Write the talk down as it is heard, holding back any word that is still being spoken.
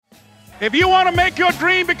If you want to make your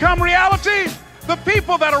dream become reality, the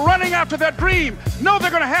people that are running after that dream know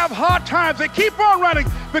they're going to have hard times. They keep on running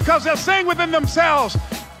because they're saying within themselves,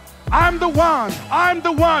 I'm the one.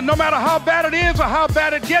 No matter how bad it is or how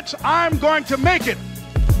bad it gets, I'm going to make it.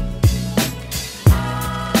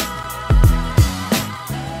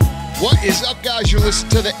 What is up, guys? You're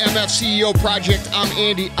listening to the MF CEO Project. I'm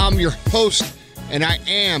Andy. I'm your host, and I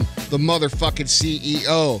am the motherfucking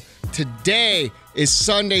CEO. Today is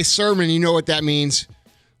Sunday sermon. You know what that means.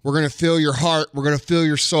 We're going to fill your heart. We're going to fill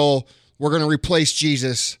your soul. We're going to replace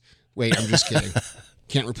Jesus. Wait, I'm just kidding.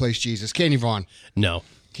 Can't replace Jesus. Can you, Vaughn? No.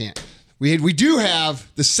 Can't. We do have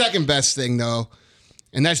the second best thing, though,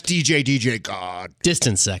 and that's DJ God.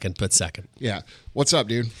 Distant second, but second. Yeah. What's up,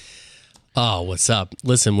 dude? Oh, what's up?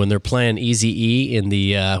 Listen, when they're playing Eazy-E in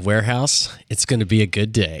the warehouse, it's going to be a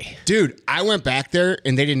good day. Dude, I went back there,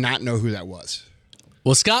 and they did not know who that was.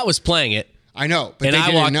 Well, Scott was playing it. I know, but and they I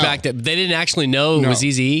didn't walked know. back there. They didn't actually know it was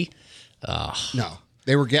Eazy-E. No.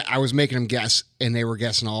 They were. I was making them guess, and they were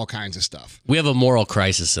guessing all kinds of stuff. We have a moral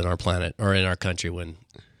crisis in our planet, or in our country, when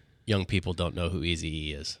young people don't know who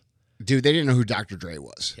Eazy-E is. Dude, they didn't know who Dr. Dre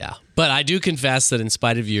was. Yeah. But I do confess that in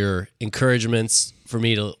spite of your encouragements for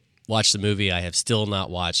me to watch the movie, I have still not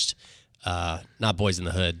watched not Boys in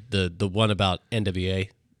the Hood, the one about NWA.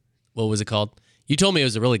 What was it called? You told me it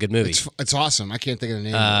was a really good movie. It's awesome. I can't think of the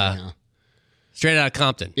name of it right now. Straight Outta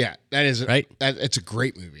Compton. Yeah, that is right. It's a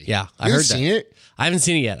great movie. Yeah, I heard that. Seen it? I haven't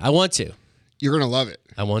seen it yet. I want to. You're gonna love it.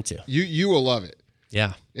 I want to. You will love it.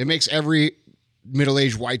 Yeah. It makes every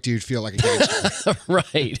middle-aged white dude feel like a gangster.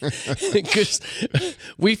 Right. Because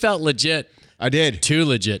we felt legit. I did. Too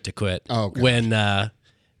legit to quit. Oh, God.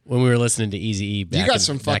 When we were listening to Eazy-E back you got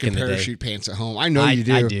some fucking parachute pants at home. I know you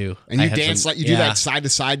do. I do. And you dance like you do that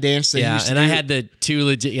side-to-side dance. Yeah, and I had the too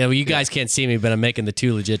legit. You guys can't see me, but I'm making the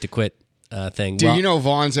too legit to quit thing. Dude, you know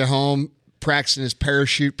Vaughn's at home practicing his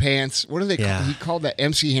parachute pants. What do they call? He called that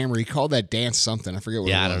MC Hammer. He called that dance something. I forget what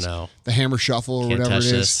it was. I don't know. The Hammer Shuffle or whatever it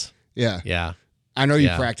is. This. Yeah. Yeah. I know you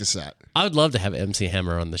practice that. I would love to have MC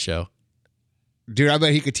Hammer on the show. Dude, I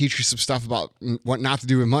bet he could teach you some stuff about what not to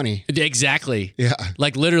do with money. Exactly. Yeah.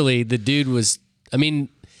 Like literally the dude was, I mean,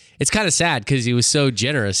 it's kind of sad because he was so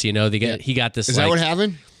generous, he got this. Is that what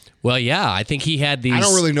happened? Well, yeah, I think he had these. I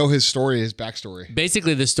don't really know his story, his backstory.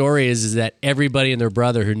 Basically, the story is that everybody and their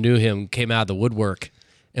brother who knew him came out of the woodwork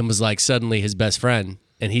and was like suddenly his best friend.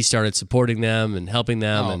 And he started supporting them and helping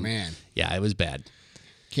them. Oh, man. Yeah, it was bad.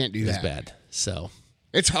 Can't do that. It was bad. So.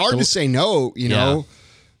 It's hard to say no, you know.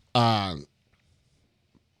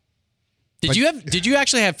 Did you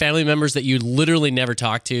actually have family members that you literally never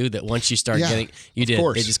talked to that once you start getting, you did,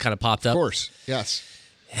 course. they just kind of popped up? Of course, yes.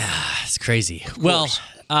 Yeah, it's crazy. Well,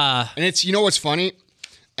 and it's, you know what's funny?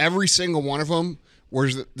 Every single one of them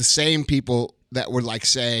was the same people that would like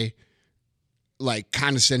say, like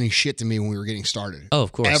condescending shit to me when we were getting started. Oh,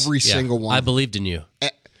 of course. Every single one. I believed in you.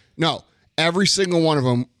 No, every single one of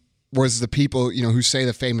them was the people, who say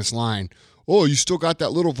the famous line, "Oh, you still got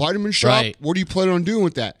that little vitamin shop? Right. What do you plan on doing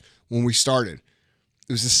with that?" When we started,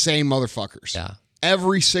 it was the same motherfuckers. Yeah.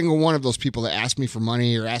 Every single one of those people that asked me for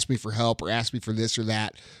money or asked me for help or asked me for this or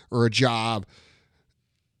that or a job,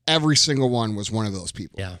 every single one was one of those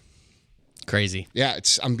people. Yeah. Crazy. Yeah,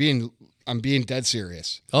 I'm being dead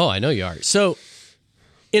serious. Oh, I know you are. So,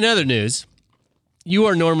 in other news, you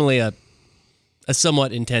are normally a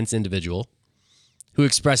somewhat intense individual who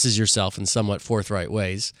expresses yourself in somewhat forthright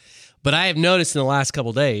ways. But I have noticed in the last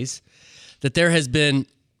couple days that there has been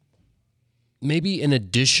maybe an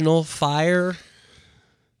additional fire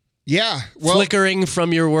flickering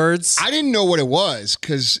from your words. I didn't know what it was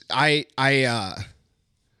because I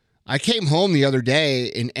came home the other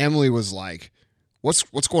day and Emily was like, what's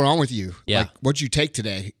going on with you? Yeah. Like, what'd you take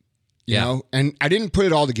today? You know? And I didn't put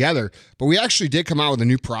it all together, but we actually did come out with a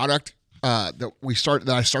new product that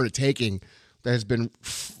I started taking that has been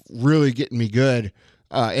really getting me good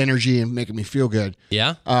energy and making me feel good.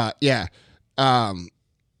 Yeah? Yeah.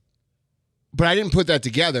 But I didn't put that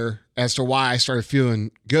together as to why I started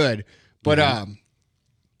feeling good. But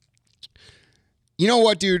you know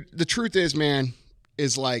what, dude? The truth is, man,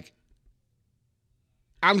 is like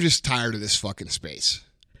I'm just tired of this fucking space.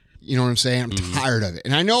 You know what I'm saying? I'm tired of it.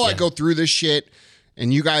 And I know I go through this shit,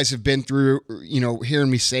 and you guys have been through,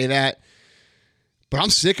 hearing me say that. But I'm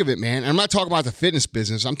sick of it, man. And I'm not talking about the fitness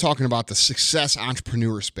business. I'm talking about the success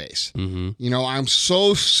entrepreneur space. Mm-hmm. I'm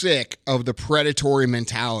so sick of the predatory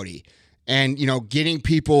mentality. And, getting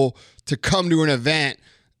people to come to an event,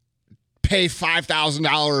 pay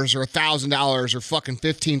 $5,000 or $1,000 or fucking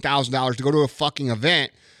 $15,000 to go to a fucking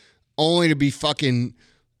event only to be fucking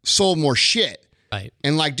sold more shit. Right.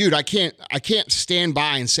 And like, dude, I can't stand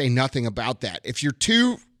by and say nothing about that. If you're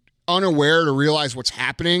too unaware to realize what's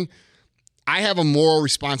happening, I have a moral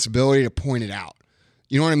responsibility to point it out.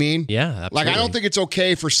 You know what I mean? Yeah, absolutely. Like, I don't think it's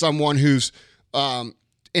okay for someone who's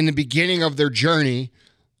in the beginning of their journey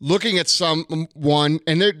looking at someone,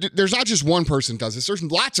 and there's not just one person that does this. There's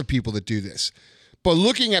lots of people that do this. But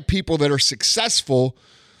looking at people that are successful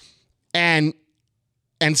and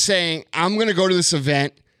saying, I'm going to go to this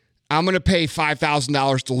event, I'm going to pay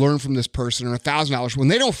 $5,000 to learn from this person or $1,000 when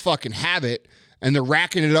they don't fucking have it and they're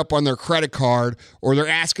racking it up on their credit card or they're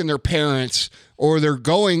asking their parents or they're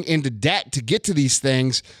going into debt to get to these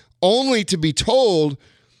things only to be told,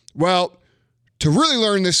 well, to really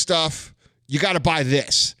learn this stuff, you got to buy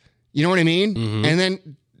this. You know what I mean? Mm-hmm. And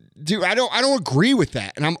then, dude, I don't agree with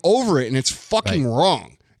that. And I'm over it. And it's fucking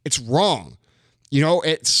wrong. It's wrong. You know,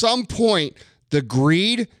 at some point, the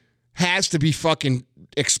greed has to be fucking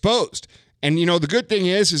exposed. And, you know, the good thing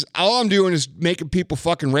is all I'm doing is making people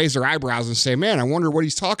fucking raise their eyebrows and say, man, I wonder what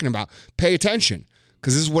he's talking about. Pay attention.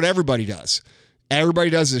 Because this is what everybody does. Everybody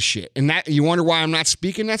does this shit. And that you wonder why I'm not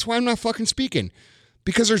speaking? That's why I'm not fucking speaking.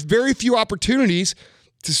 Because there's very few opportunities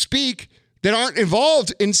to speak that aren't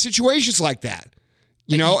involved in situations like that.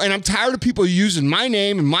 You know, and I'm tired of people using my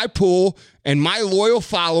name and my pool and my loyal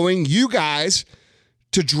following, you guys,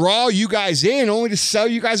 to draw you guys in only to sell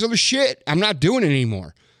you guys other shit. I'm not doing it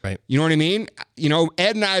anymore. Right. You know what I mean? You know,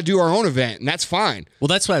 Ed and I do our own event, and that's fine. Well,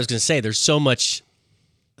 that's what I was going to say. There's so much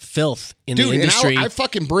filth in the industry. And I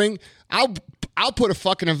fucking I'll put a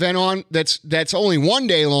fucking event on that's only one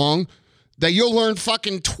day long that you'll learn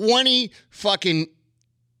fucking 20 fucking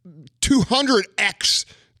 200x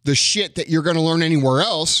the shit that you're going to learn anywhere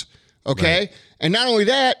else. Okay. Right. And not only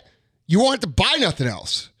that, you won't have to buy nothing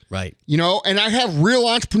else. Right. You know, and I have real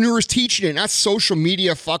entrepreneurs teaching it, not social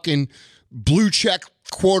media fucking blue check,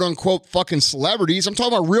 quote unquote, fucking celebrities. I'm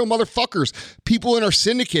talking about real motherfuckers, people in our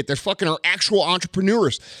syndicate that fucking are actual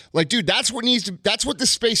entrepreneurs. Like, dude, that's what this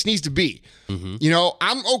space needs to be. Mm-hmm. You know,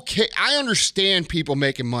 I'm okay. I understand people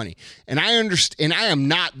making money, and I am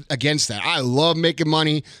not against that. I love making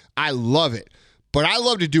money. I love it, but I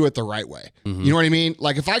love to do it the right way. Mm-hmm. You know what I mean?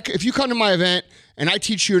 Like, if you come to my event and I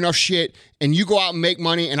teach you enough shit and you go out and make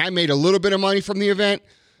money and I made a little bit of money from the event,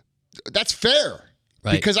 that's fair.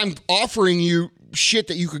 Right. Because I'm offering you shit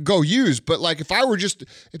that you could go use. But like, if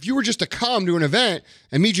you were just to come to an event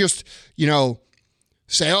and me just, you know,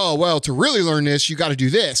 say, oh, well, to really learn this, you got to do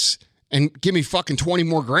this and give me fucking 20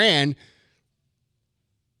 more grand.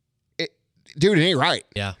 Dude, it ain't right.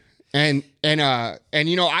 Yeah. And you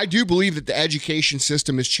know, I do believe that the education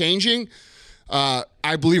system is changing.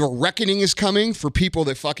 I believe a reckoning is coming for people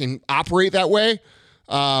that fucking operate that way.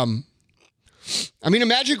 I mean,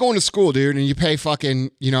 imagine going to school, dude, and you pay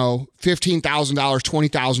fucking, you know, $15,000,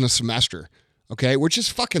 $20,000 a semester, okay? Which is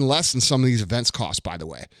fucking less than some of these events cost, by the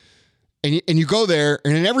way. And you go there,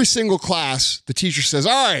 and in every single class, the teacher says,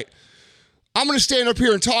 all right, I'm going to stand up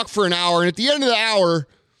here and talk for an hour, and at the end of the hour,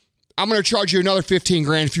 I'm going to charge you another 15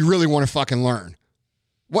 grand if you really want to fucking learn.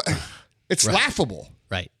 What? It's laughable.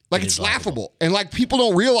 Right. Like, it's laughable. And like, people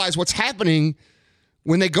don't realize what's happening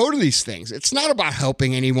when they go to these things. It's not about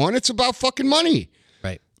helping anyone. It's about fucking money.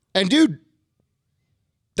 Right. And dude,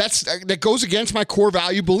 that goes against my core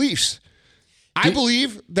value beliefs. I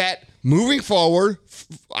believe that moving forward,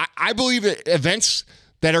 I believe that events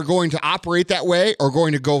that are going to operate that way are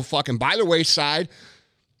going to go fucking by the wayside.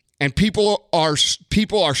 And people are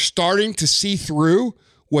starting to see through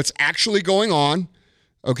what's actually going on.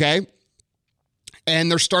 Okay. And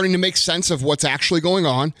they're starting to make sense of what's actually going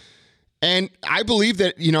on. And I believe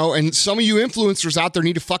that, you know, and some of you influencers out there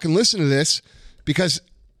need to fucking listen to this, because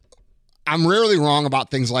I'm rarely wrong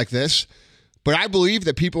about things like this, but I believe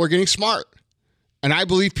that people are getting smart, and I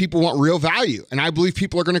believe people want real value, and I believe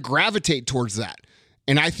people are going to gravitate towards that.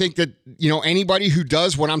 And I think that, you know, anybody who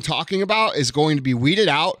does what I'm talking about is going to be weeded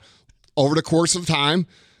out over the course of time.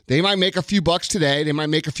 They might make a few bucks today, they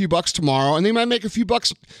might make a few bucks tomorrow, and they might make a few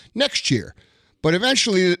bucks next year. But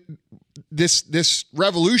eventually, this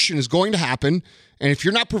revolution is going to happen. And if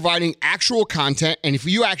you're not providing actual content, and if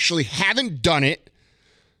you actually haven't done it,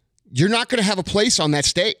 you're not going to have a place on that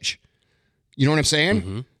stage. You know what I'm saying?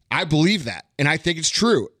 Mm-hmm. I believe that. And I think it's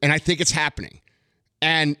true. And I think it's happening.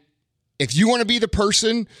 And if you want to be the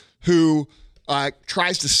person who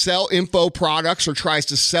tries to sell info products or tries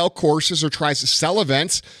to sell courses or tries to sell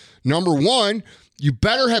events, number one, you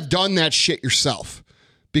better have done that shit yourself.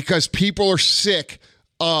 Because people are sick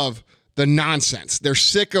of the nonsense. They're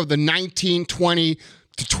sick of the 19, 20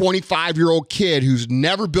 to 25-year-old kid who's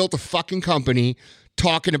never built a fucking company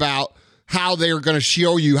talking about how they're going to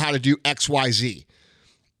show you how to do X, Y, Z.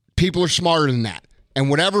 People are smarter than that. And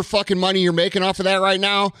whatever fucking money you're making off of that right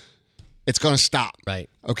now, it's going to stop. Right.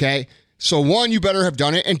 Okay? So one, you better have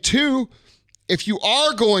done it. And two, if you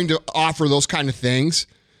are going to offer those kind of things,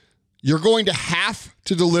 you're going to have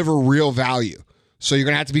to deliver real value. So you're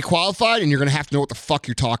going to have to be qualified and you're going to have to know what the fuck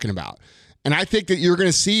you're talking about. And I think that you're going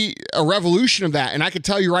to see a revolution of that. And I can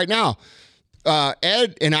tell you right now,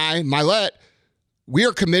 Ed and I, Milet, we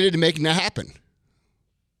are committed to making that happen.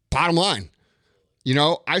 Bottom line. You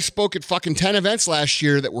know, I spoke at fucking 10 events last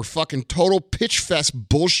year that were fucking total pitch fest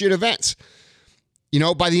bullshit events. You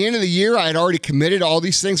know, by the end of the year, I had already committed all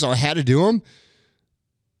these things, so I had to do them.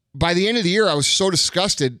 By the end of the year, I was so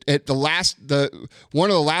disgusted at one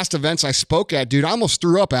of the last events I spoke at, dude, I almost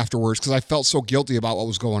threw up afterwards because I felt so guilty about what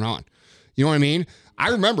was going on. You know what I mean? I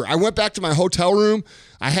remember I went back to my hotel room.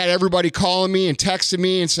 I had everybody calling me and texting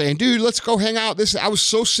me and saying, dude, let's go hang out. I was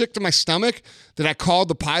so sick to my stomach that I called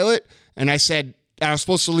the pilot and I said, I was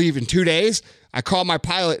supposed to leave in 2 days. I called my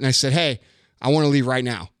pilot and I said, hey, I want to leave right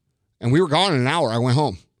now. And we were gone in an hour. I went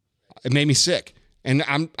home. It made me sick. And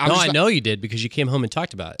I know you did because you came home and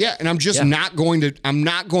talked about it. Yeah, and I'm just not going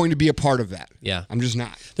to be a part of that. Yeah. I'm just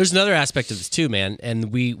not. There's another aspect of this too, man.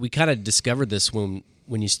 And we kind of discovered this when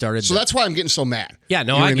you started. So that's why I'm getting so mad. Yeah,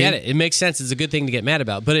 no, I get it. It makes sense. It's a good thing to get mad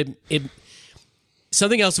about. But it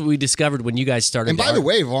something else that we discovered when you guys started. And by the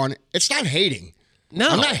way, Vaughn, it's not hating. No.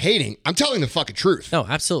 I'm not hating. I'm telling the fucking truth. No,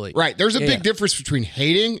 absolutely. Right. There's a big difference between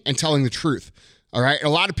hating and telling the truth. All right. And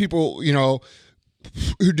a lot of people, you know,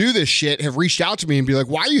 who do this shit have reached out to me and be like,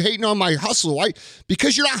 why are you hating on my hustle? Why?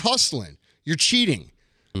 Because you're not hustling. You're cheating.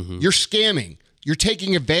 Mm-hmm. You're scamming. You're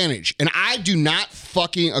taking advantage. And I do not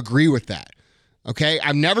fucking agree with that. Okay.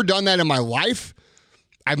 I've never done that in my life.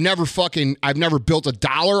 I've never built a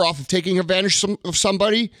dollar off of taking advantage of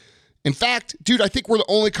somebody. In fact, dude, I think we're the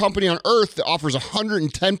only company on earth that offers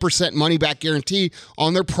 110% money back guarantee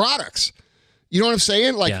on their products. You know what I'm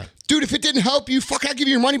saying? Like, dude, if it didn't help you, fuck, I'll give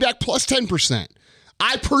you your money back plus 10%.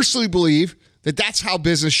 I personally believe that that's how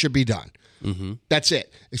business should be done. Mm-hmm. That's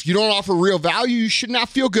it. If you don't offer real value, you should not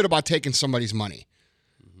feel good about taking somebody's money.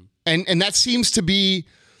 Mm-hmm. And that seems to be,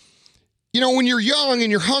 you know, when you're young and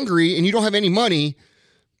you're hungry and you don't have any money,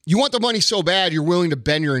 you want the money so bad you're willing to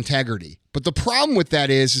bend your integrity. But the problem with that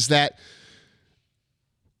is that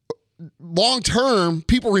long term,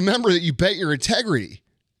 people remember that you bent your integrity.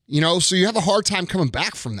 You know, so you have a hard time coming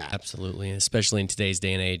back from that. Absolutely, especially in today's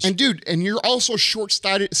day and age. And dude, and you're also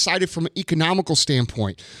short-sighted from an economical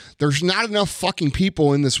standpoint. There's not enough fucking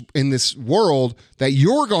people in this world that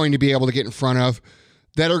you're going to be able to get in front of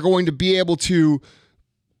that are going to be able to,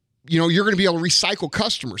 you know, you're going to be able to recycle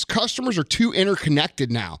customers. Customers are too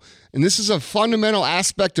interconnected now. And this is a fundamental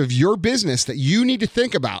aspect of your business that you need to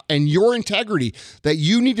think about and your integrity that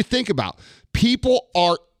you need to think about. People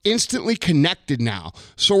are instantly connected now.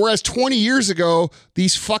 So whereas 20 years ago,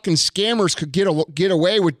 these fucking scammers could get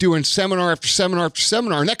away with doing seminar after seminar after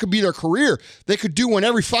seminar, and that could be their career. They could do one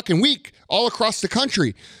every fucking week all across the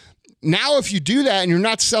country. Now, if you do that and you're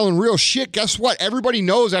not selling real shit, guess what? Everybody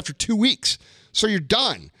knows after 2 weeks. So you're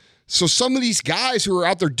done. So some of these guys who are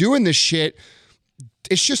out there doing this shit,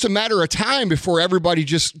 it's just a matter of time before everybody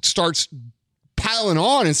just starts piling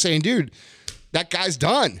on and saying, dude, that guy's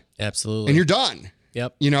done. Absolutely. And you're done.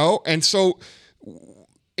 Yep. You know, and so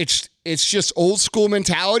it's just old school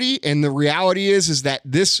mentality. And the reality is that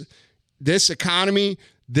this economy,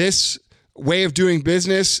 this way of doing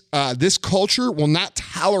business, this culture will not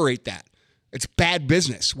tolerate that. It's bad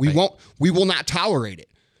business. We will not tolerate it.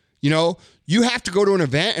 You know, you have to go to an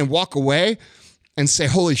event and walk away and say,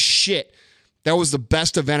 holy shit, that was the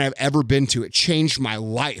best event I've ever been to. It changed my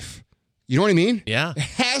life. You know what I mean? Yeah. It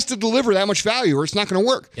has to deliver that much value or it's not going to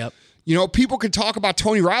work. Yep. You know, people can talk about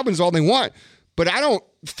Tony Robbins all they want, but I don't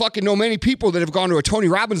fucking know many people that have gone to a Tony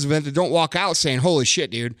Robbins event that don't walk out saying, holy shit,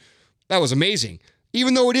 dude, that was amazing.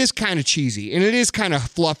 Even though it is kind of cheesy and it is kind of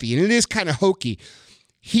fluffy and it is kind of hokey,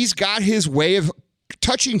 he's got his way of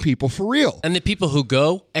touching people for real. And the people who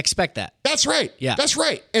go expect that. That's right. Yeah. That's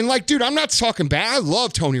right. And like, dude, I'm not talking bad. I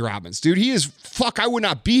love Tony Robbins, dude. He is, I would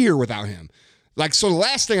not be here without him. Like, so the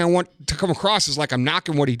last thing I want to come across is like I'm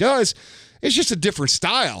knocking what he does. It's just a different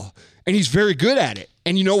style. And he's very good at it.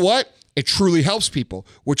 And you know what? It truly helps people,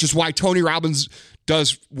 which is why Tony Robbins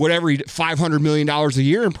does whatever he did, $500 million a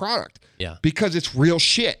year in product. Yeah. Because it's real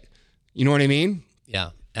shit. You know what I mean? Yeah,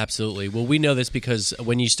 absolutely. Well, we know this because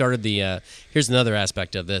when you started here's another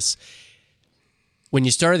aspect of this. When you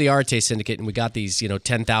started the Arete Syndicate and we got these,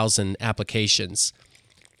 10,000 applications,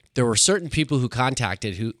 there were certain people who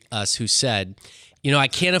contacted us who said, I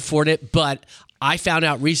can't afford it, but I found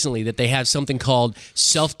out recently that they have something called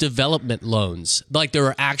self-development loans. Like there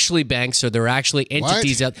are actually banks or there are actually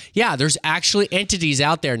entities out. Yeah, there's actually entities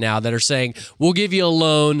out there now that are saying, we'll give you a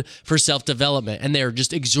loan for self-development. And they're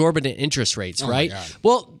just exorbitant interest rates, right?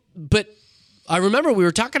 Well, but I remember we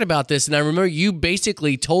were talking about this, and I remember you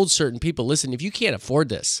basically told certain people, listen, if you can't afford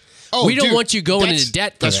this, we don't want you going into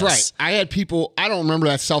debt for this. That's right. I had people, I don't remember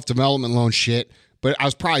that self-development loan shit, but I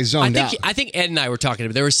was probably zoned out. I think Ed and I were talking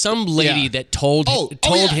about. There was some lady that told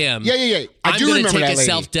him. Yeah. I do remember that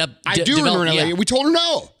lady. I do remember that lady. We told her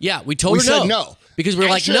no. Yeah, we told her no. We said no. Because we're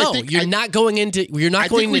like, no, you're not going into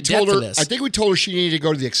debt for this. I think we told her she needed to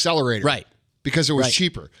go to the accelerator. Right. Because it was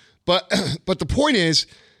cheaper. But the point is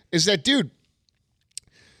that, dude,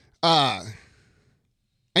 and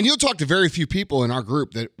you'll talk to very few people in our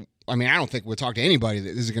group that, I mean, I don't think we'll talk to anybody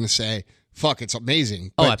that is going to say, fuck, it's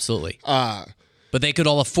amazing. But, absolutely. But they could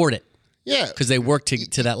all afford it. Yeah. Because they work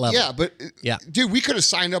to that level. Yeah, but, dude, we could have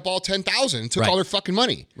signed up all 10,000 and took all their fucking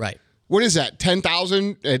money. Right. What is that?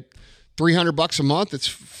 10,000 at $300 a month? It's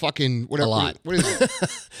fucking whatever. A lot. What is it?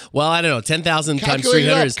 Well, I don't know. 10,000 times Calculate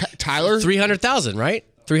 300 is Tyler? 300,000, right?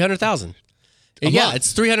 300,000. Yeah, month.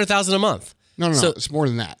 it's 300,000 a month. No. So, it's more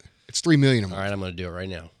than that. It's $3 million a month. All right, I'm going to do it right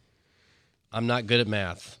now. I'm not good at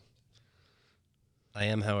math. I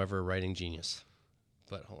am, however, a writing genius.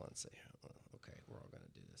 But hold on a second. Okay, we're all going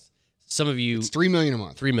to do this. Some of you, It's $3 million a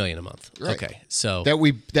month. $3 million a month. Right. Okay, so That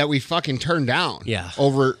we fucking turned down. Yeah.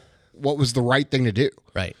 Over what was the right thing to do.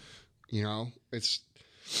 right. You know, it's.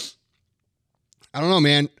 I don't know,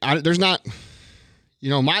 man. There's not. You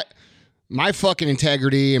know, my fucking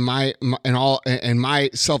integrity and my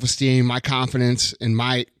self-esteem, my confidence, and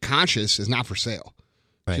my conscience is not for sale.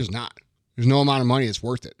 Right. It's just not. There's no amount of money that's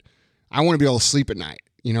worth it. I want to be able to sleep at night.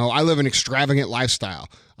 You know, I live an extravagant lifestyle.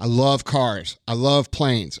 I love cars. I love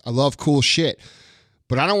planes. I love cool shit.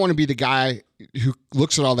 But I don't want to be the guy who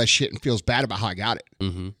looks at all that shit and feels bad about how I got it.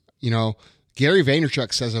 Mm-hmm. You know, Gary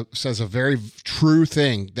Vaynerchuk says a very true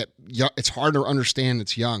thing that it's hard to understand.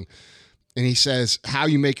 It's young. And he says, how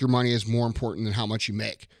you make your money is more important than how much you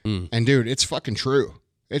make. And dude, it's fucking true.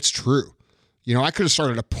 It's true. You know, I could have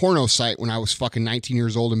started a porno site when I was fucking 19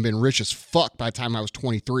 years old and been rich as fuck by the time I was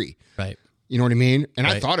 23. Right. You know what I mean? And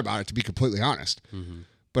I Right. thought about it, to be completely honest. Mm-hmm.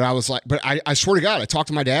 But I was like, I swear to God, I talked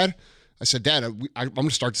to my dad. I said, Dad, I'm going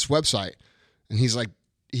to start this website. And he's like,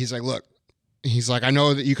 look, I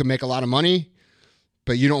know that you can make a lot of money,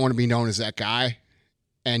 but you don't want to be known as that guy.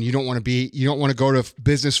 And you don't want to go to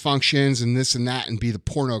business functions and this and that and be the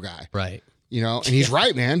porno guy. Right. You know, and he's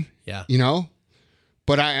right, man. Yeah. You know,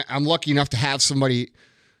 but I'm lucky enough to have somebody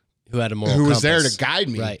Who had a moral who was there compass. to guide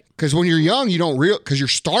me. Right. Because when you're young, you don't because you're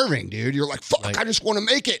starving, dude. You're like, fuck, Right. I just want to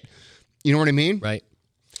make it. You know what I mean? Right.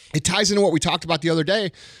 It ties into what we talked about the other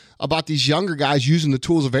day about these younger guys using the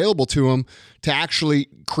tools available to them to actually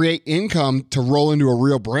create income to roll into a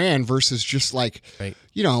real brand versus just like, Right.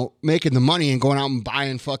 you know, making the money and going out and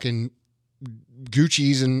buying fucking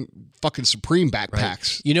Gucci's and fucking Supreme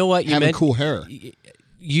backpacks. You know what? You having meant cool hair.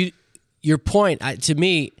 Your point to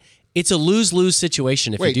me, it's a lose-lose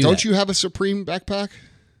situation if Wait, you do don't that. you have a Supreme backpack?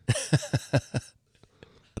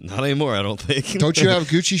 Not anymore, I don't think. Don't you have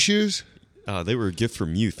Gucci shoes? They were a gift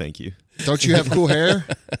from you, thank you. Don't you have cool hair?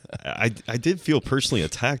 I did feel personally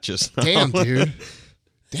attacked just now. Damn, dude.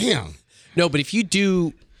 Damn. No, but if you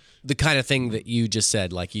do the kind of thing that you just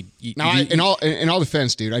said, like you Now, in all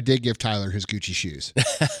defense, dude, I did give Tyler his Gucci shoes.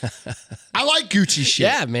 I like Gucci shit.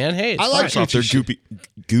 yeah, man. Hey, it's I like fine. Off their Gucci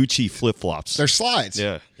Gucci flip-flops. They're slides.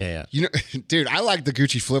 Yeah. Yeah. You know, dude, I like the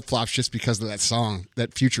Gucci flip flops just because of that song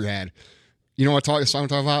that Future had. You know what song I'm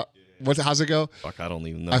talking about? How's it go? Fuck, I don't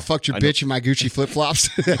even know. I fucked your I know- bitch in my Gucci flip flops.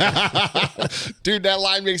 Dude, that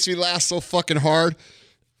line makes me laugh so fucking hard.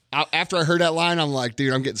 After I heard that line, I'm like,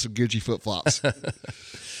 dude, I'm getting some Gucci flip flops.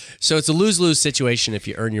 So it's a lose-lose situation if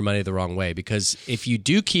you earn your money the wrong way, because if you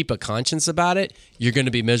do keep a conscience about it, you're going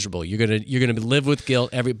to be miserable. You're going to live with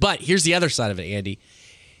guilt But here's the other side of it, Andy.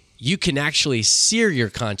 You can actually sear your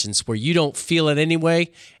conscience where you don't feel it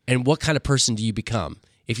anyway. And what kind of person do you become?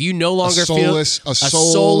 If you no longer feel a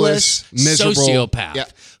soulless, miserable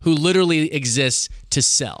sociopath who literally exists to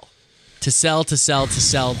sell.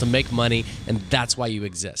 To make money, and that's why you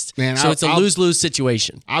exist. Man, so it's a lose-lose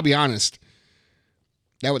situation. I'll be honest.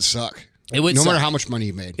 That would suck. It would no suck. matter how much money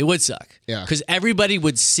you made. It would suck. Yeah. Because everybody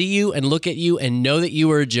would see you and look at you and know that you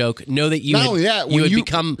were a joke, know that you Not had, only that, you had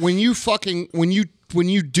become... when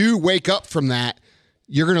you do wake up from that,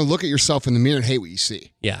 you're gonna look at yourself in the mirror and hate what you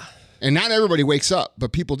see. Yeah. And not everybody wakes up,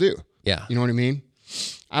 but people do. Yeah. You know what I mean?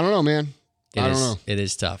 I don't know, man. I don't know. It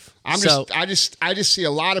is tough. I just see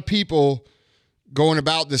a lot of people going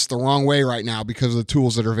about this the wrong way right now because of the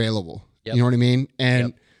tools that are available. Yep. You know what I mean?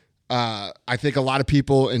 And I think a lot of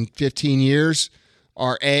people in 15 years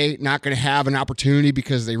are not going to have an opportunity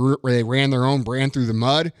because they ran their own brand through the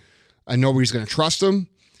mud, and nobody's going to trust them.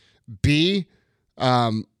 B,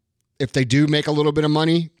 if they do make a little bit of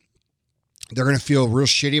money, they're going to feel real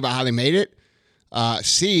shitty about how they made it.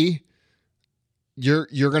 C, you're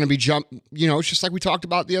going to be it's just like we talked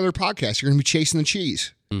about the other podcast. You're going to be chasing the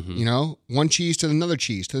cheese. One cheese to another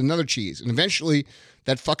cheese to another cheese, and eventually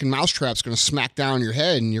that fucking mousetrap's going to smack down your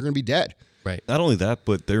head, and you're going to be dead. Right. Not only that,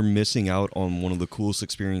 but they're missing out on one of the coolest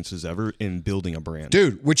experiences ever in building a brand.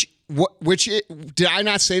 Dude, did I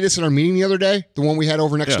not say this in our meeting the other day? The one we had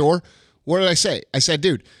over next door? What did I say? I said,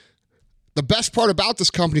 dude, the best part about this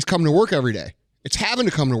company is coming to work every day. It's having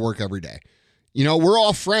to come to work every day. We're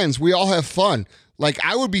all friends. We all have fun. Like,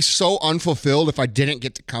 I would be so unfulfilled if I didn't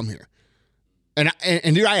get to come here.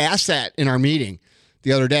 And dude, I asked that in our meeting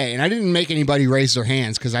the other day, and I didn't make anybody raise their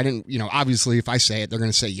hands because I didn't, obviously if I say it, they're going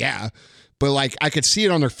to say, yeah. But like, I could see it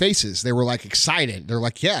on their faces. They were like excited. They're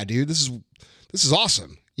like, yeah, dude, this is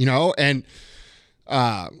awesome. And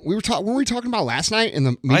we were talking about last night in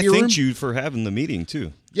the media room. I thanked you for having the meeting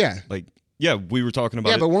too. Yeah. We were talking about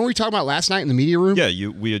it. Yeah, but when we were talking about last night in the media room? Yeah,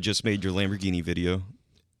 we had just made your Lamborghini video.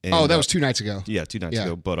 And, that was 2 nights ago. Yeah, 2 nights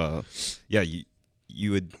ago. But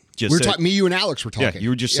you had just we were talking. Me, you, and Alex were talking. Yeah, you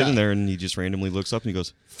were just sitting there, and he just randomly looks up and he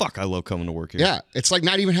goes, "Fuck, I love coming to work here." Yeah, it's like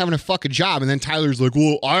not even having a fucking job, and then Tyler's like,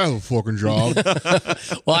 "Well, I have a fucking job."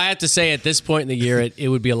 Well, I have to say, at this point in the year, it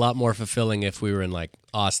would be a lot more fulfilling if we were in like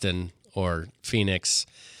Austin or Phoenix,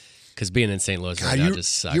 because being in St. Louis right now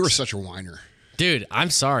just sucks. You were such a whiner. Dude, I'm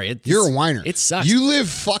sorry. You're a whiner. It sucks. You live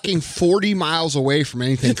fucking 40 miles away from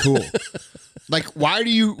anything cool. Like, why do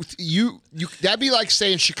you that'd be like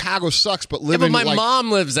saying Chicago sucks, but living but my mom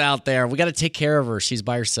lives out there. We got to take care of her. She's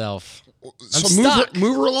by herself. So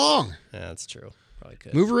move her along. Yeah, that's true. Probably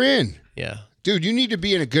could. Move her in. Yeah. Dude, you need to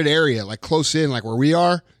be in a good area, like close in, like where we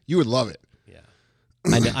are. You would love it. Yeah.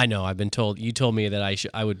 I know. I've been told. You told me that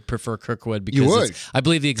I would prefer Kirkwood because you would. I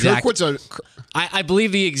believe the exact. Kirkwood's I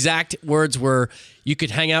believe the exact words were, you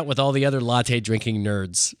could hang out with all the other latte drinking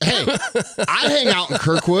nerds. Hey, I hang out in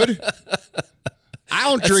Kirkwood. I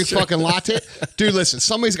don't drink fucking latte. Dude, listen,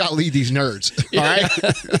 somebody's got to lead these nerds. All right?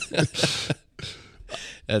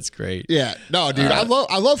 That's great. Yeah. No, dude, I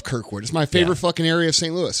love Kirkwood. It's my favorite fucking area of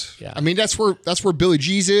St. Louis. Yeah. I mean, that's where Billy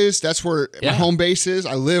G's is. That's where my home base is.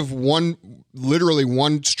 I live literally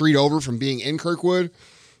one street over from being in Kirkwood.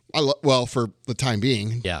 For the time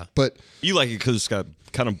being. Yeah. But you like it because it's got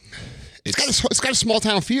kind of. It's got a small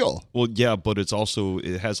town feel. Well, yeah, but it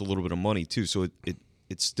has a little bit of money too, so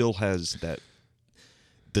it still has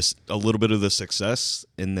a little bit of the success,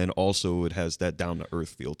 and then also it has that down to earth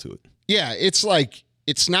feel to it. Yeah, it's not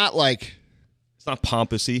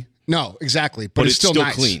pompousy. No, exactly, but it's still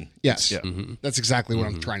nice. Clean. Yes, yeah. That's exactly what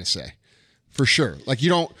I'm trying to say, for sure. Like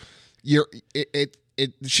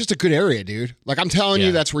it's just a good area, dude. Like I'm telling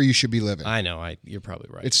you, that's where you should be living. I know. You're probably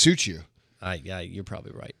right. It suits you. You're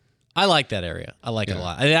probably right. I like that area. I like it a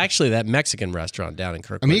lot. And actually, that Mexican restaurant down in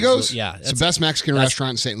Kirkwood. Amigos? It's the best Mexican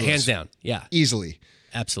restaurant in St. Louis. Hands down. Yeah. Easily.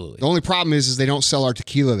 Absolutely. The only problem is they don't sell our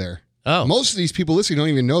tequila there. Oh. Most of these people listening don't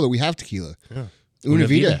even know that we have tequila. Oh. Una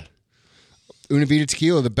Vida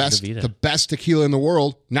tequila, the best tequila in the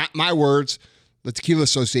world. Not my words, the Tequila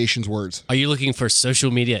Association's words. Are you looking for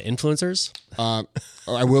social media influencers? I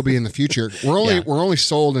will be in the future. We're only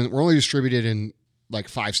sold and we're only distributed in like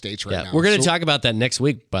 5 states right now. We're going to talk about that next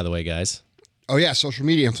week, by the way, guys. Oh yeah, social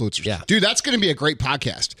media influencers. Yeah. Dude, that's going to be a great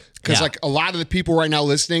podcast because like a lot of the people right now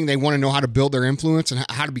listening, they want to know how to build their influence and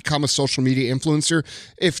how to become a social media influencer,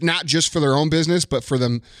 if not just for their own business, but for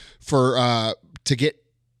them to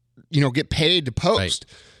get paid to post. Right.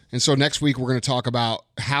 And so next week we're going to talk about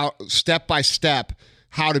how step by step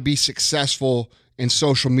how to be successful in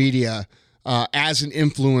social media as an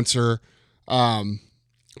influencer.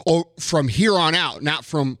 From here on out,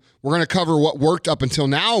 we're going to cover what worked up until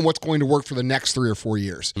now and what's going to work for the next 3 or 4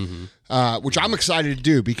 years, which I'm excited to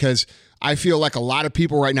do because I feel like a lot of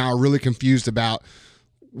people right now are really confused about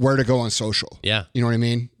where to go on social. Yeah. You know what I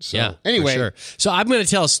mean? So, anyway. For sure. So I'm going to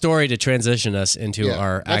tell a story to transition us into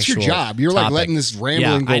our that's actual your job. You're topic. like letting this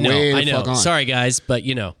rambling go way the fuck on. Sorry, guys, but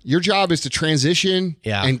Your job is to transition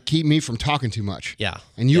and keep me from talking too much. Yeah.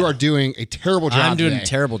 And you are doing a terrible job I'm doing a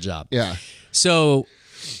terrible job. Yeah. So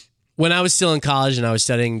when I was still in college and I was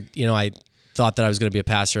studying, I thought that I was going to be a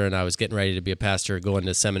pastor and I was getting ready to be a pastor, going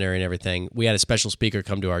to seminary and everything. We had a special speaker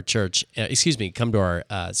come to our church, come to our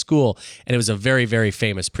school, and it was a very, very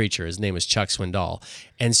famous preacher. His name was Chuck Swindoll.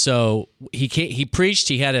 And so he preached,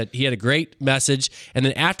 he had a great message, and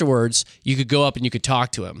then afterwards you could go up and you could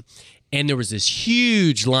talk to him. and there was this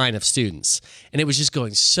huge line of students, and it was just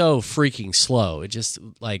going so freaking slow. It just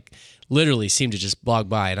like literally seemed to just bog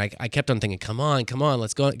by, and I kept on thinking, come on,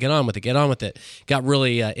 let's go, get on with it. Got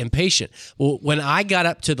really impatient. Well, when I got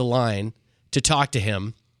up to the line to talk to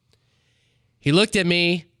him, he looked at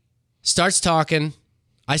me, starts talking,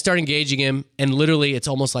 I start engaging him, and literally it's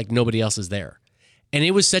almost like nobody else is there. And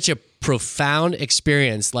it was such a profound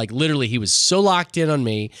experience. Like literally he was so locked in on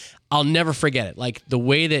me. I'll never forget it. Like the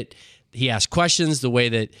way that he asked questions, the way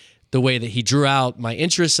that he drew out my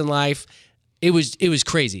interests in life, it was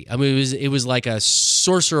crazy. I mean, it was like a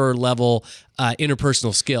sorcerer level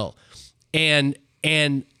interpersonal skill, and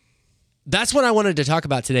that's what I wanted to talk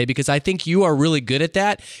about today, because I think you are really good at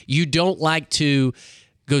that. You don't like to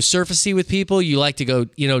go surfacey with people. You like to go,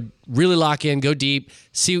 really lock in, go deep,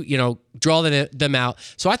 see, draw them out.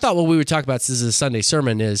 So I thought what we would talk about, this is a Sunday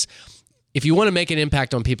sermon, is if you want to make an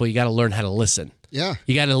impact on people, you got to learn how to listen. Yeah.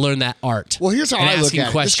 You got to learn that art. Well, here's how I look at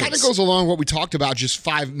it. Questions. This kind of goes along what we talked about just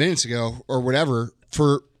 5 minutes ago or whatever.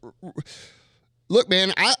 Look,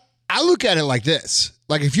 man, I look at it like this.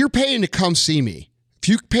 Like if you're paying to come see me, if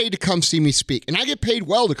you paid to come see me speak, and I get paid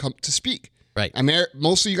well to come to speak. Right. I mean,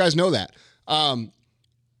 most of you guys know that.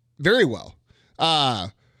 Very well. My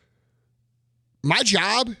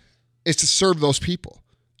job is to serve those people.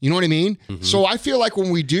 You know what I mean? Mm-hmm. So I feel like when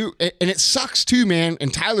we do, and it sucks too, man,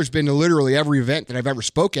 and Tyler's been to literally every event that I've ever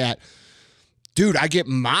spoke at, dude, I get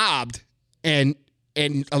mobbed, and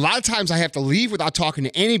a lot of times I have to leave without talking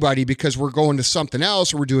to anybody because we're going to something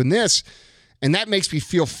else or we're doing this, and that makes me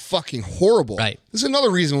feel fucking horrible. Right. This is another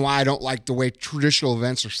reason why I don't like the way traditional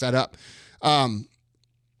events are set up.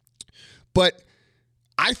 But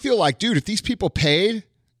I feel like, dude, if these people paid,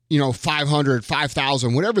 $500,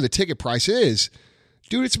 $5,000, whatever the ticket price is,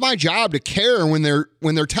 dude, it's my job to care when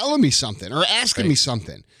they're telling me something or asking me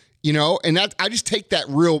something, and that I just take that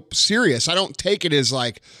real serious. I don't take it as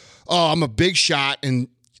like, oh, I'm a big shot and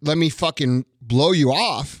let me fucking blow you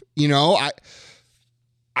off.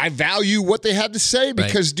 I value what they had to say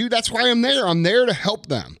because, dude, that's why I'm there. I'm there to help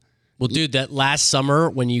them. Well, dude, that last summer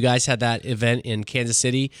when you guys had that event in Kansas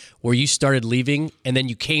City where you started leaving and then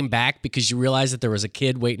you came back because you realized that there was a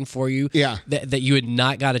kid waiting for you that you had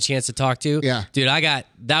not got a chance to talk to. Yeah. Dude,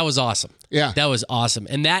 that was awesome. Yeah. That was awesome.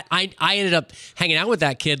 And that I ended up hanging out with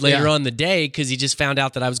that kid later on in the day because he just found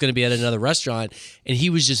out that I was going to be at another restaurant, and he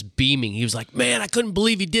was just beaming. He was like, man, I couldn't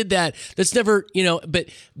believe he did that. That's never, but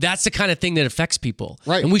that's the kind of thing that affects people.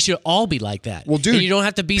 Right. And we should all be like that. Well, dude, and you don't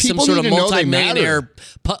have to be some sort of multi-millionaire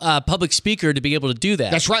public speaker to be able to do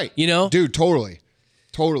that. That's right. Dude, totally.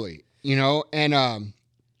 And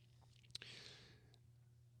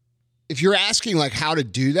if you're asking like how to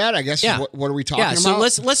do that, I guess what are we talking about? So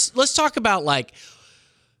let's talk about, like,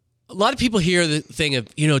 a lot of people hear the thing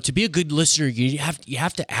of, to be a good listener, you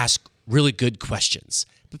have to ask really good questions.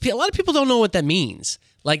 But a lot of people don't know what that means.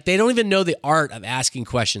 Like, they don't even know the art of asking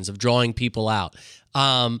questions, of drawing people out.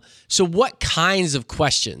 So what kinds of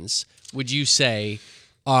questions would you say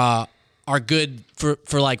are good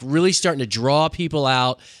for like really starting to draw people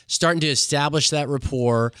out, starting to establish that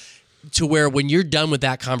rapport, to where when you're done with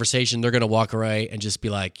that conversation, they're going to walk away and just be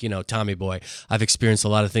like, Tommy boy, I've experienced a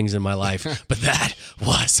lot of things in my life, but that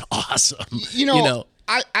was awesome.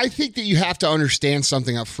 I think that you have to understand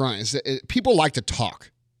something up front is that people like to talk.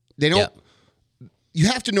 They don't, you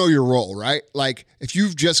have to know your role, right? Like if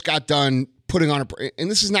you've just got done putting on and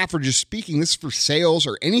this is not for just speaking, this is for sales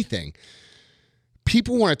or anything.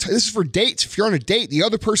 People want to, this is for dates. If you're on a date, the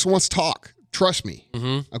other person wants to talk. Trust me.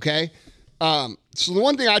 Mm-hmm. Okay. So the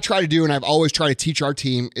one thing I try to do, and I've always tried to teach our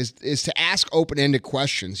team, is to ask open-ended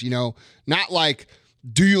questions, not like,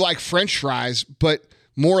 do you like French fries, but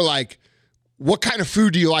more like, what kind of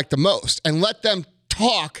food do you like the most? And let them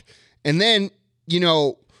talk. And then,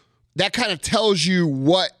 that kind of tells you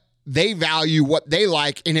what they value, what they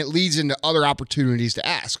like, and it leads into other opportunities to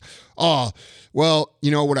ask. Oh, well,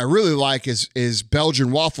 what I really like is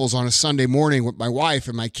Belgian waffles on a Sunday morning with my wife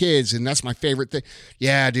and my kids, and that's my favorite thing.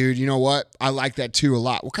 Yeah, dude, you know what? I like that too a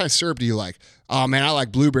lot. What kind of syrup do you like? Oh, man, I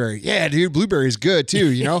like blueberry. Yeah, dude, blueberry is good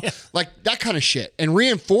too, Like that kind of shit. And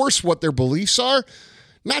reinforce what their beliefs are.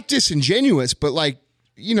 Not disingenuous, but like,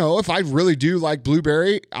 if I really do like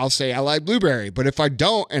blueberry, I'll say I like blueberry. But if I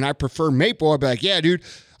don't and I prefer maple, I'll be like, yeah, dude,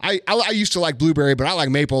 I used to like blueberry, but I like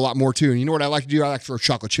maple a lot more too. And you know what I like to do? I like to throw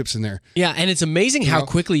chocolate chips in there. Yeah, and it's amazing how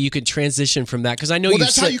quickly you can transition from that. Because I know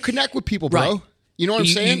that's how you connect with people, bro. Right. You know what I'm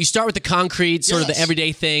saying? You start with the concrete, sort of the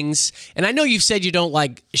everyday things. And I know you've said you don't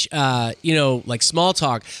like, like small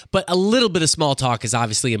talk, but a little bit of small talk is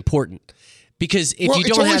obviously important. Because if you don't have...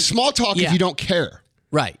 it's only small talk if you don't care.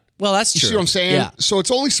 Right. Well, that's true. You see what I'm saying? Yeah. So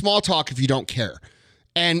it's only small talk if you don't care.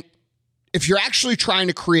 And if you're actually trying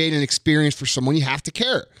to create an experience for someone, you have to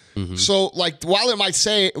care. So like, while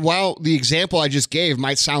the example I just gave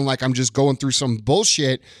might sound like I'm just going through some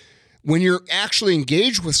bullshit, when you're actually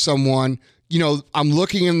engaged with someone, you know, I'm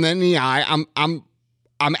looking them in the eye.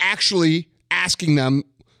 I'm actually asking them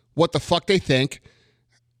what the fuck they think,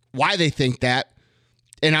 why they think that,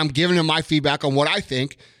 and I'm giving them my feedback on what I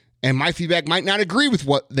think, and my feedback might not agree with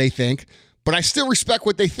what they think, but I still respect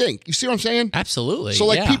what they think. You see what I'm saying? Absolutely. So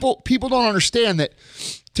like, people don't understand that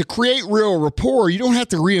to create real rapport, you don't have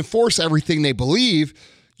to reinforce everything they believe.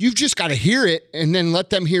 You've just got to hear it and then let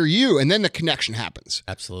them hear you, and then the connection happens.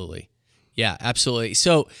 Absolutely. Yeah, absolutely.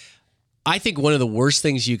 So I think one of the worst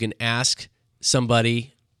things you can ask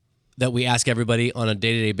somebody that we ask everybody on a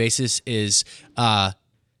day-to-day basis is,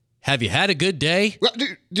 have you had a good day? Well,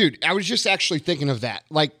 dude, I was just actually thinking of that.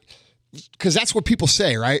 Like, because that's what people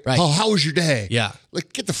say, right? Right. Oh, how was your day? Yeah.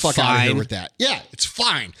 Like, get the fuck out of here Fine. with that. Yeah, it's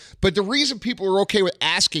fine. But the reason people are okay with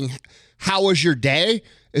asking, how was your day,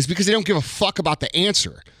 is because they don't give a fuck about the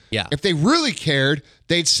answer. Yeah. If they really cared,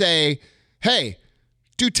 they'd say, hey,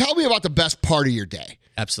 dude, tell me about the best part of your day.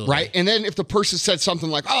 Absolutely. Right? And then if the person said something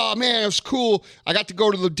like, oh, man, it was cool. I got to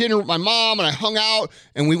go to the dinner with my mom and I hung out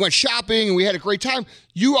and we went shopping and we had a great time.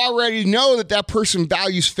 You already know that that person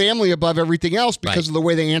values family above everything else because of the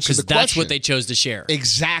way they answer the question. That's what they chose to share.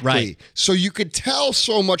 Exactly. Right. So you could tell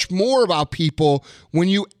so much more about people when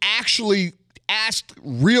you actually ask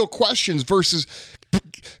real questions versus...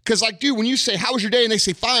 Because, like, dude, when you say, how was your day? And they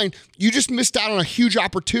say, fine, you just missed out on a huge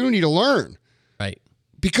opportunity to learn. Right.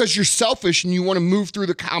 Because you're selfish and you want to move through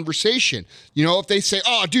the conversation. You know, if they say,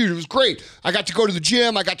 oh, dude, it was great. I got to go to the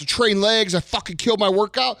gym. I got to train legs. I fucking killed my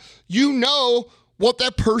workout. You know what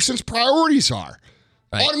that person's priorities are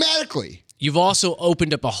automatically. You've also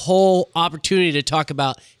opened up a whole opportunity to talk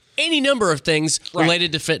about any number of things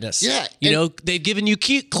related to fitness. Yeah. You know, they've given you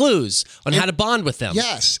cute clues on how to bond with them.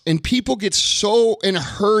 Yes. And people get so in a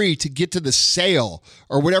hurry to get to the sale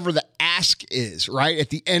or whatever the ask is, right? At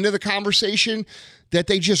the end of the conversation, that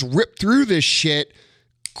they just rip through this shit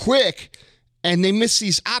quick and they miss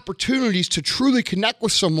these opportunities to truly connect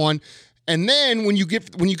with someone. And then when you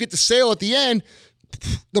get the sale at the end,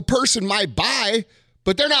 the person might buy,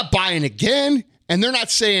 but they're not buying again. And they're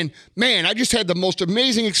not saying, man, I just had the most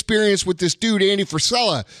amazing experience with this dude, Andy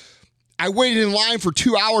Frisella. I waited in line for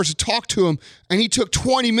 2 hours to talk to him, and he took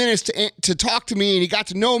 20 minutes to talk to me, and he got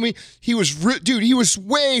to know me. He was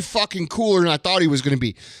way fucking cooler than I thought he was going to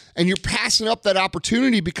be. And you're passing up that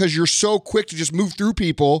opportunity because you're so quick to just move through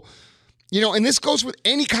people. You know, and this goes with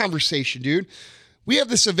any conversation, dude. We have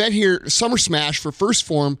this event here, Summer Smash for First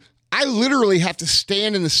Form. I literally have to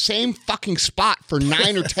stand in the same fucking spot for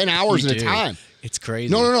 9 or 10 hours at a time. It's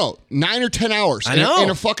crazy. No. 9 or 10 hours I know. in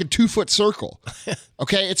a fucking 2-foot circle.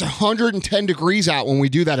 Okay? It's 110 degrees out when we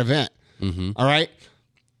do that event. All right?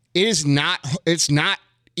 It's not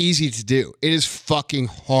easy to do. It is fucking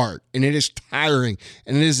hard, and it is tiring,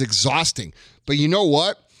 and it is exhausting. But you know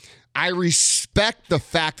what? I respect the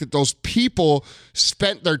fact that those people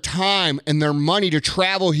spent their time and their money to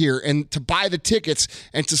travel here and to buy the tickets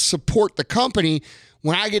and to support the company.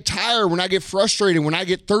 When I get tired, when I get frustrated, when I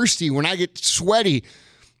get thirsty, when I get sweaty,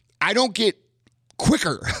 I don't get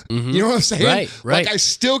quicker. You know what I'm saying? Right. Like, I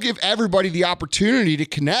still give everybody the opportunity to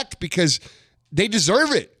connect because they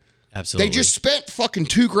deserve it. Absolutely. They just spent fucking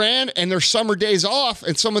 $2,000 and their summer days off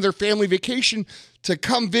and some of their family vacation to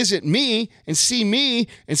come visit me and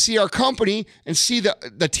see our company and see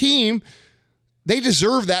the team. They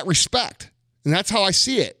deserve that respect. And that's how I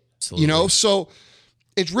see it. Absolutely. You know, so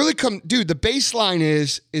it's really dude, the baseline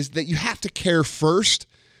is that you have to care first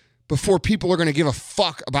before people are going to give a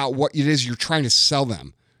fuck about what it is you're trying to sell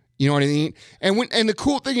them. You know what I mean? And the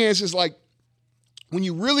cool thing is like when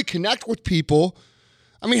you really connect with people,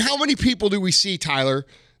 I mean, how many people do we see, Tyler,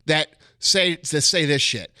 that say this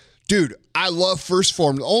shit? Dude, I love First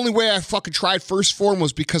Form. The only way I fucking tried First Form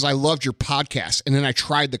was because I loved your podcast, and then I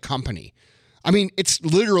tried the company. I mean, it's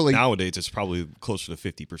literally nowadays it's probably closer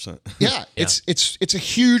to 50%. Yeah, it's a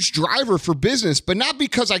huge driver for business, but not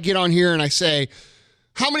because I get on here and I say,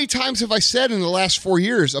 how many times have I said in the last 4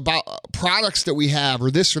 years about products that we have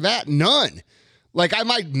or this or that? None. Like I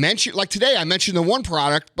might mention, like today I mentioned the one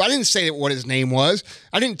product, but I didn't say what his name was.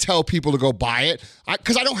 I didn't tell people to go buy it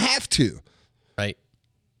because I don't have to. Right.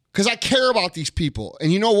 Because I care about these people.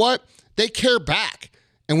 And you know what? They care back.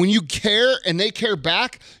 And when you care and they care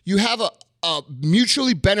back, you have a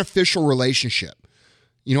mutually beneficial relationship.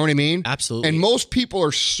 You know what I mean? Absolutely. And most people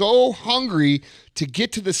are so hungry to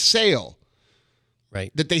get to the sale, Right.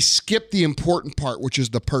 that they skip the important part, which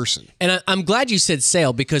is the person. And I'm glad you said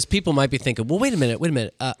sale, because people might be thinking, well, wait a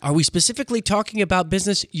minute. Are we specifically talking about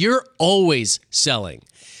business? You're always selling,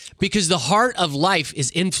 because the heart of life is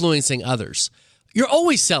influencing others. You're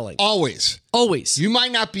always selling. Always. Always. You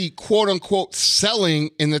might not be quote unquote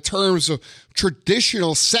selling in the terms of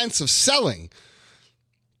traditional sense of selling,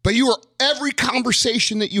 but every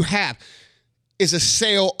conversation that you have is a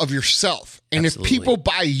sale of yourself. And Absolutely. if people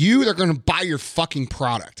buy you, they're going to buy your fucking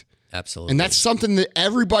product. Absolutely. And that's something that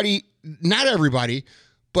not everybody,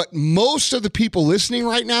 but most of the people listening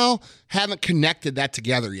right now haven't connected that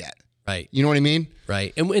together yet. right. You know what I mean?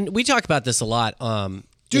 Right. And we talk about this a lot.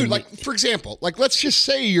 Dude, for example, let's just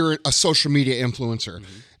say you're a social media influencer,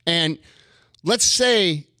 and let's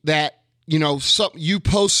say that, you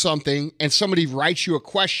post something and somebody writes you a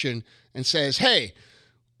question and says, hey,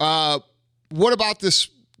 what about this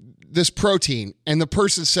protein? And the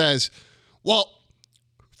person says, well,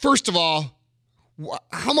 first of all,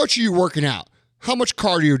 how much are you working out? How much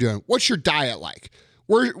cardio are you doing? What's your diet like?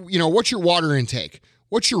 What's your water intake?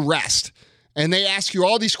 What's your rest? And they ask you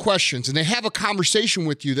all these questions, and they have a conversation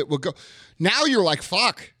with you that will go. Now you're like,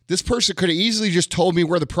 fuck, this person could have easily just told me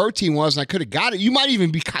where the protein was, and I could have got it. You might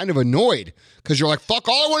even be kind of annoyed because you're like, fuck,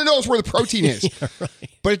 all I want to know is where the protein is. Yeah, right.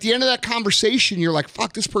 But at the end of that conversation, you're like,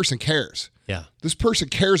 fuck, this person cares. Yeah. This person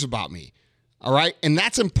cares about me. All right. And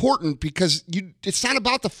that's important because it's not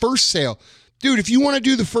about the first sale. Dude, if you want to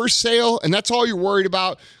do the first sale and that's all you're worried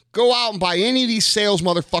about, go out and buy any of these sales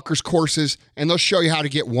motherfuckers courses, and they'll show you how to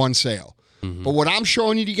get one sale. But what I'm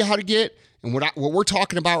showing you how to get, and what we're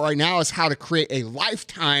talking about right now, is how to create a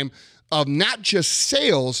lifetime of not just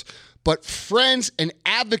sales, but friends and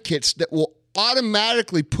advocates that will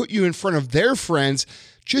automatically put you in front of their friends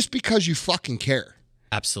just because you fucking care.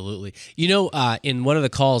 Absolutely. In one of the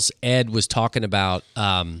calls, Ed was talking about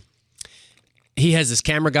he has this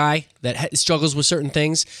camera guy that struggles with certain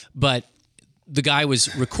things, but the guy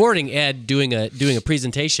was recording Ed doing a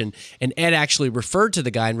presentation, and Ed actually referred to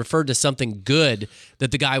the guy and referred to something good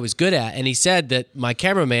that the guy was good at. And he said that my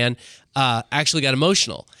cameraman actually got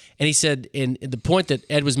emotional. And he said, in the point that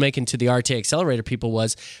Ed was making to the RTA Accelerator people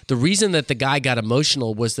was, the reason that the guy got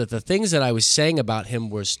emotional was that the things that I was saying about him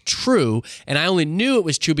was true, and I only knew it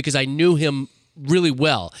was true because I knew him really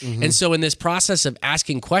well. And so in this process of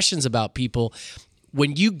asking questions about people,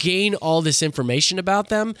 when you gain all this information about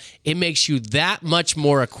them, it makes you that much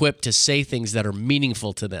more equipped to say things that are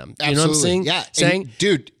meaningful to them. You know what I'm saying? Yeah. Saying? And,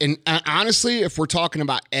 dude, and honestly, if we're talking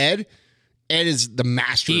about Ed is the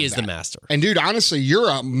master. He of is that. the master. And dude, honestly, you're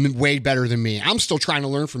way better than me. I'm still trying to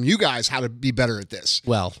learn from you guys how to be better at this.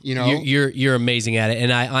 Well, you know, you're amazing at it.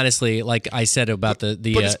 And I honestly, like I said about the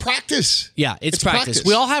but it's practice. Yeah, it's practice.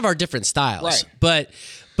 We all have our different styles. Right.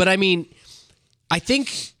 But I mean, I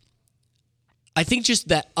think just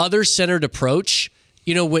that other-centered approach,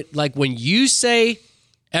 when you say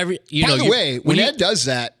By the way, when Ed does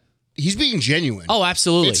that, he's being genuine. Oh,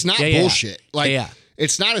 absolutely. It's not Yeah. bullshit.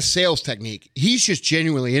 It's not a sales technique. He's just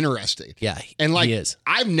genuinely interested. Yeah, and he is.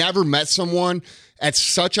 I've never met someone at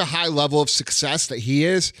such a high level of success that he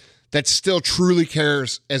is that still truly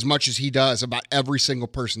cares as much as he does about every single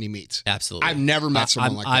person he meets. Absolutely. I've never met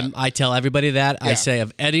someone like that. I tell everybody that. Yeah. I say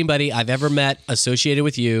of anybody I've ever met associated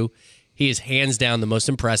with you, he is hands down the most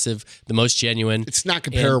impressive, the most genuine. It's not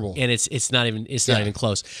comparable. And it's not even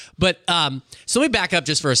close. But so let me back up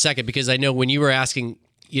just for a second, because I know when you were asking,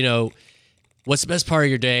 what's the best part of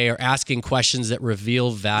your day, or asking questions that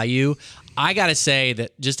reveal value, I got to say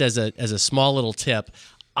that just as a small little tip,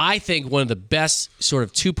 I think one of the best sort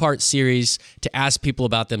of two-part series to ask people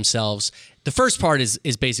about themselves. The first part is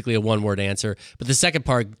basically a one-word answer, but the second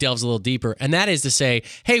part delves a little deeper, and that is to say,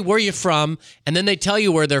 hey, where are you from? And then they tell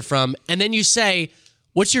you where they're from, and then you say,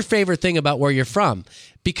 what's your favorite thing about where you're from?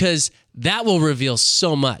 Because that will reveal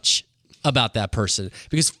so much about that person.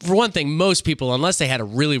 Because for one thing, most people, unless they had a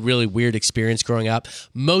really, really weird experience growing up,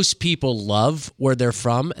 most people love where they're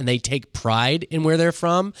from and they take pride in where they're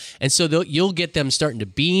from. And so you'll get them starting to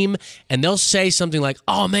beam, and they'll say something like,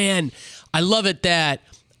 oh man, I love it that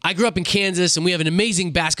I grew up in Kansas and we have an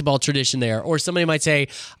amazing basketball tradition there. Or somebody might say,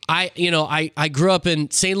 I grew up in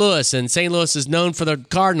St. Louis and St. Louis is known for the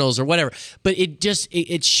Cardinals or whatever. But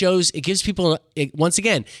it shows, it gives people, once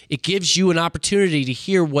again, it gives you an opportunity to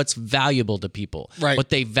hear what's valuable to people, right, what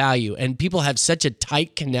they value. And people have such a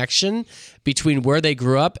tight connection between where they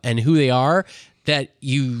grew up and who they are that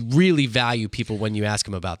you really value people when you ask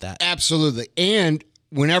them about that. Absolutely. And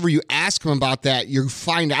whenever you ask them about that, you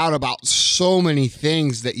find out about so many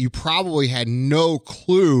things that you probably had no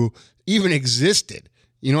clue even existed.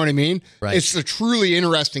 You know what I mean? Right. It's a truly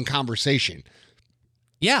interesting conversation.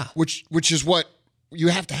 Yeah. Which is what you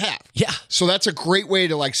have to have. Yeah. So that's a great way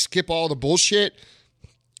to like skip all the bullshit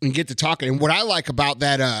and get to talking. And what I like about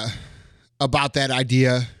that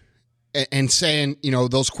idea and saying, you know,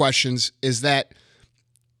 those questions is that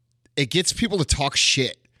it gets people to talk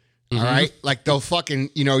shit. All right. Like they'll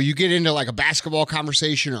fucking, you know, you get into like a basketball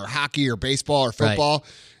conversation or hockey or baseball or football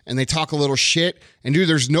and they talk a little shit. And dude,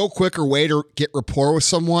 there's no quicker way to get rapport with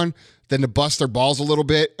someone than to bust their balls a little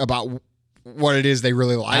bit about what it is they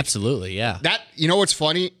really like. Absolutely. Yeah. That, you know, what's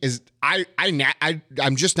funny is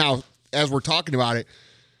I'm just now, as we're talking about it,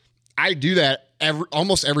 I do that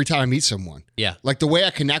almost every time I meet someone. Yeah. Like the way I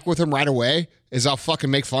connect with them right away is I'll fucking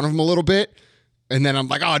make fun of them a little bit. And then I'm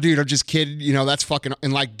like, oh, dude, I'm just kidding. You know, that's fucking,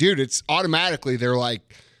 and like, dude, it's automatically, they're like,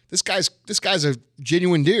 this guy's a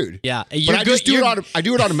genuine dude. Yeah. But I just do it. I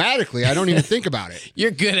do it automatically. I don't even think about it.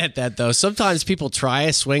 You're good at that, though. Sometimes people try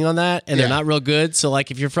a swing on that, and they're not real good. So,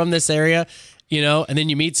 like, if you're from this area, you know, and then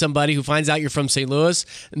you meet somebody who finds out you're from St. Louis,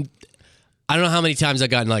 and I don't know how many times I've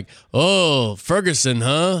gotten like, oh, Ferguson,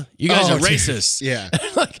 huh? You guys are racist. Yeah.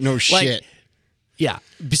 Like, no shit. Yeah.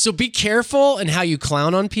 So be careful in how you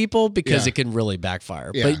clown on people because it can really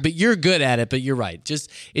backfire. Yeah. But you're good at it. But you're right.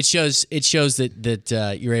 Just it shows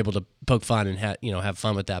that you're able to poke fun and have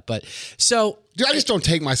fun with that. But so, dude, I just don't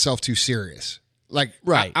take myself too serious. Like,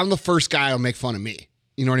 right. I'm the first guy who'll make fun of me.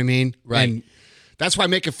 You know what I mean? Right. And that's why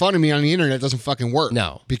making fun of me on the internet doesn't fucking work.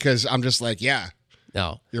 No. Because I'm just like, yeah.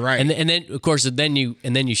 No, you're right. And then of course, then you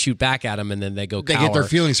shoot back at them, and then they go. They get their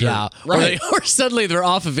feelings hurt. Yeah, right. Or suddenly they're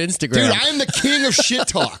off of Instagram. Dude, I am the king of shit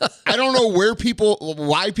talk. I don't know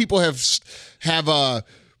why people have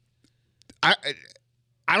I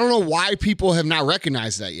don't know why people have not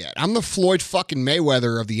recognized that yet. I'm the Floyd fucking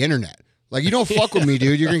Mayweather of the internet. Like, you don't fuck with me,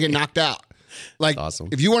 dude, you're gonna get knocked out. Like, awesome.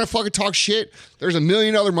 If you want to fucking talk shit, there's a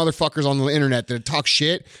million other motherfuckers on the internet that talk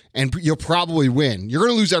shit, and you'll probably win. You're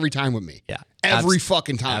gonna lose every time with me. Yeah. Every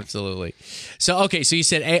fucking time. Absolutely. So, okay, so you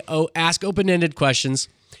said ask open-ended questions.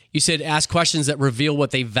 You said ask questions that reveal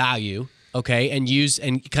what they value, okay, and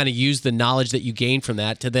kind of use the knowledge that you gain from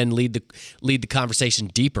that to then lead the conversation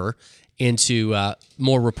deeper into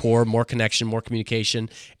more rapport, more connection, more communication.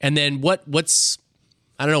 And then what's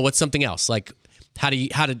something else? Like how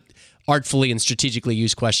to artfully and strategically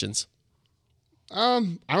use questions? I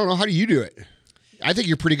don't know. How do you do it? I think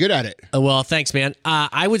you're pretty good at it. Well, thanks, man.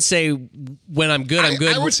 I would say when I'm good, I'm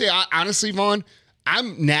good. I would say, honestly, Vaughn,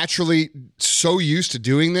 I'm naturally so used to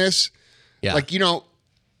doing this. Yeah. Like, you know,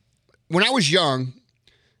 when I was young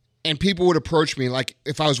and people would approach me, like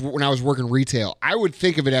when I was working retail, I would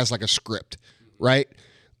think of it as like a script, right?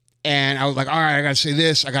 And I was like, all right, I got to say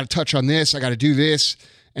this. I got to touch on this. I got to do this.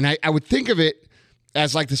 And I would think of it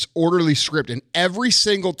as like this orderly script. And every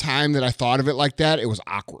single time that I thought of it like that, it was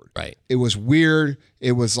awkward. Right. It was weird.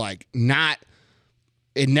 It was like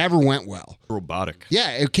it never went well. Robotic.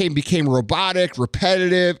 Yeah, it became robotic,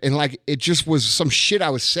 repetitive, and like it just was some shit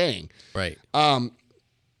I was saying. Right.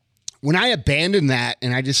 When I abandoned that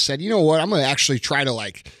and I just said, you know what, I'm going to actually try to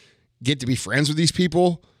like get to be friends with these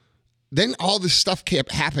people, then all this stuff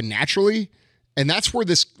kept happen naturally. And that's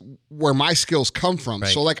where my skills come from.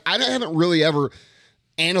 Right. So like I haven't really ever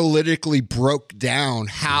analytically broke down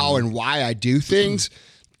how and why I do things.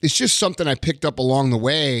 It's just something I picked up along the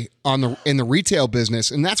way in the retail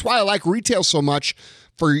business. And that's why I like retail so much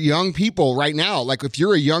for young people right now. Like if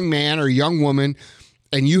you're a young man or a young woman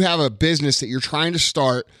and you have a business that you're trying to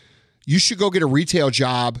start, you should go get a retail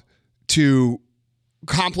job to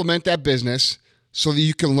complement that business so that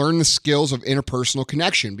you can learn the skills of interpersonal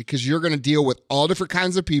connection, because you're going to deal with all different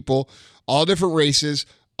kinds of people, all different races,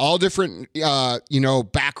 all different,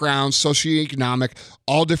 backgrounds, socioeconomic,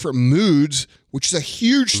 all different moods, which is a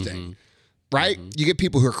huge thing, right? Mm-hmm. You get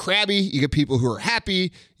people who are crabby, you get people who are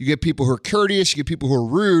happy, you get people who are courteous, you get people who are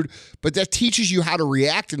rude, but that teaches you how to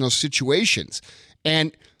react in those situations.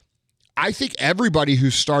 And I think everybody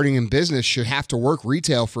who's starting in business should have to work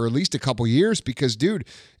retail for at least a couple years because, dude,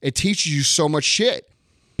 it teaches you so much shit.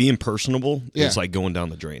 Being personable is like going down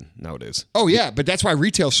the drain nowadays. Oh, yeah, but that's why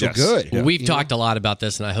retail's so good. Well, we've talked a lot about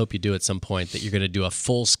this, and I hope you do at some point, that you're going to do a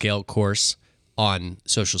full-scale course on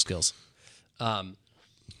social skills and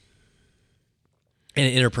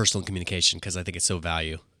interpersonal communication, because I think it's so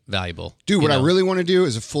valuable. Dude, what I really want to do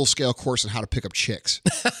is a full-scale course on how to pick up chicks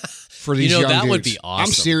for these young that dudes. would be awesome.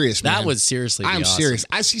 I'm serious, man. That would seriously be awesome. I'm serious.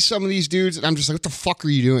 I see some of these dudes, and I'm just like, what the fuck are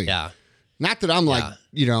you doing? Yeah. Not that I'm like,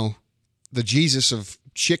 the Jesus of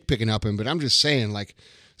chick picking up him, but I'm just saying, like,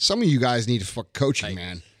 some of you guys need to fuck coaching,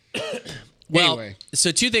 man. Well, anyway.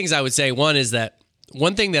 So two things I would say. One is that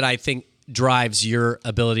one thing that I think drives your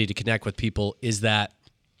ability to connect with people is that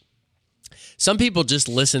Some people just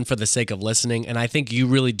listen for the sake of listening, and I think you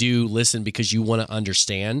really do listen because you want to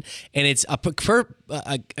understand. And it's a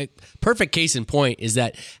perfect case in point is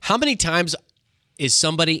that how many times is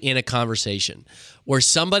somebody in a conversation where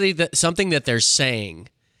something that they're saying,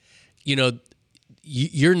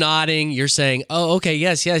 you're nodding, you're saying, oh, okay,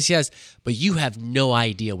 yes, but you have no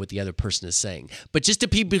idea what the other person is saying. But just to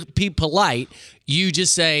be polite, you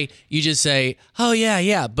just say, oh,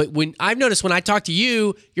 yeah. But when I've noticed when I talk to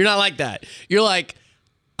you, you're not like that. You're like,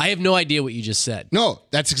 I have no idea what you just said. No,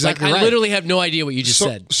 that's exactly right. I literally have no idea what you just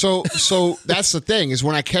said. So that's the thing is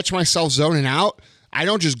when I catch myself zoning out, I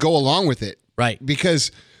don't just go along with it. Right.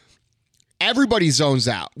 Because everybody zones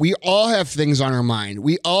out. We all have things on our mind.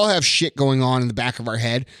 We all have shit going on in the back of our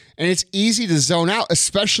head. And it's easy to zone out,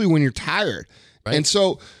 especially when you're tired. Right. And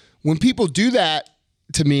so when people do that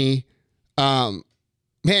to me, man,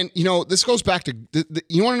 this goes back to,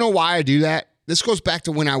 you want to know why I do that? This goes back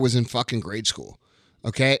to when I was in fucking grade school.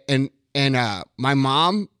 Okay. And my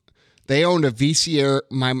mom, they owned a VCR.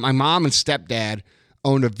 My mom and stepdad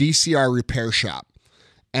owned a VCR repair shop.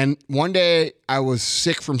 And one day I was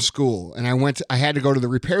sick from school and I had to go to the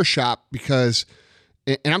repair shop because,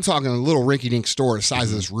 and I'm talking a little rinky-dink store the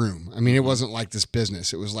size of this room. I mean, it wasn't like this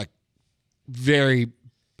business. It was like very,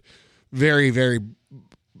 very, very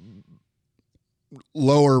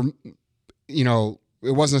lower, it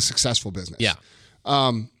wasn't a successful business. Yeah.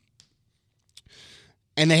 And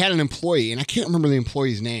they had an employee, and I can't remember the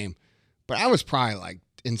employee's name, but I was probably like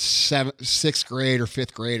in sixth grade or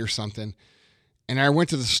fifth grade or something. And I went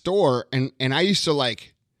to the store and I used to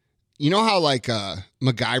like, how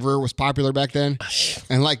MacGyver was popular back then?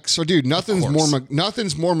 And so dude, nothing's more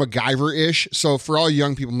MacGyver-ish. So for all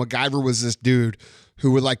young people, MacGyver was this dude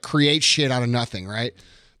who would like create shit out of nothing, right?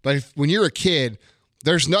 But when you're a kid,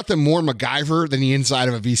 there's nothing more MacGyver than the inside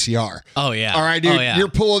of a VCR. Oh yeah. All right, dude, oh, yeah. You're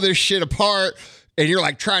pulling this shit apart and you're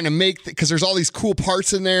like trying to make, because there's all these cool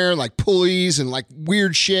parts in there, like pulleys and like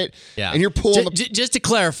weird shit. Yeah. And you're pulling just to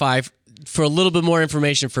clarify, for a little bit more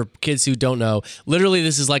information for kids who don't know, literally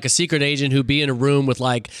this is like a secret agent who'd be in a room with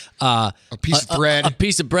like a piece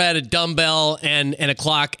of bread, a dumbbell, and a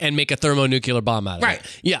clock, and make a thermonuclear bomb out of right.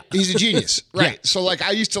 it. Yeah, he's a genius. Right. Yeah. So like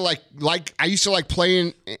I used to like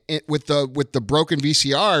playing with the broken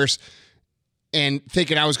VCRs and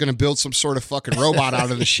thinking I was going to build some sort of fucking robot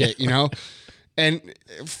out of the shit, And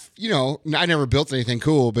I never built anything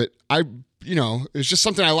cool, but it's just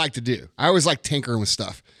something I like to do. I always like tinkering with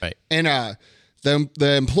stuff. Right. And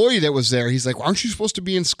the employee that was there, he's like, well, aren't you supposed to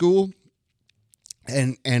be in school?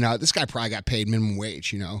 And this guy probably got paid minimum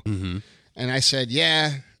wage, Mm-hmm. And I said,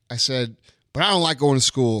 yeah. I said, but I don't like going to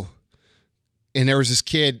school. And there was this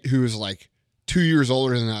kid who was like 2 years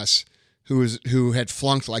older than us who had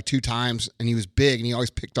flunked like 2 times, and he was big and he always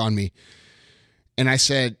picked on me. And I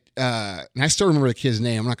said, and I still remember the kid's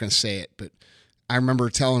name. I'm not going to say it, but I remember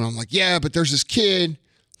telling him, like, yeah, but there's this kid,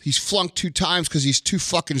 he's flunked 2 times because he's too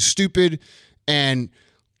fucking stupid, and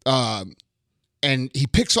he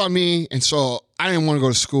picks on me, and so I didn't want to go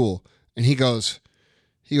to school. And he goes,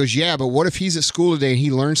 yeah, but what if he's at school today and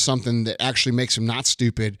he learns something that actually makes him not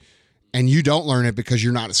stupid, and you don't learn it because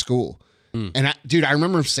you're not at school? And I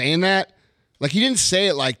remember him saying that. Like, he didn't say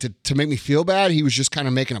it like to make me feel bad. He was just kind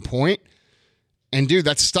of making a point. And dude,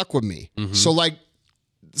 that stuck with me. Mm-hmm.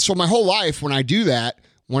 So my whole life, when I do that,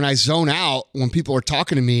 when I zone out, when people are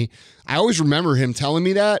talking to me, I always remember him telling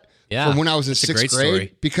me that from when I was in 6th grade.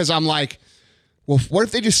 Story. Because I'm like, well, what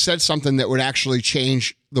if they just said something that would actually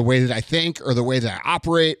change the way that I think or the way that I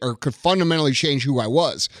operate or could fundamentally change who I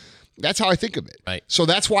was? That's how I think of it. Right. So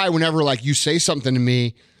that's why whenever like you say something to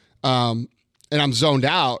me and I'm zoned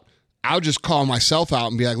out, I'll just call myself out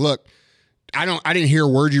and be like, look, I didn't hear a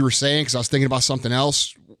word you were saying because I was thinking about something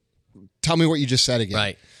else. Tell me what you just said again.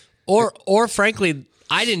 Right. Or frankly,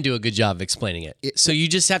 I didn't do a good job of explaining it. So you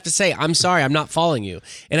just have to say, I'm sorry, I'm not following you.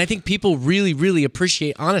 And I think people really, really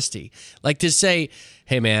appreciate honesty. Like to say,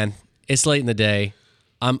 hey man, it's late in the day.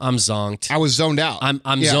 I'm zonked. I was zoned out.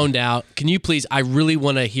 I'm zoned out. Can you please, I really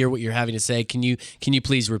want to hear what you're having to say. Can you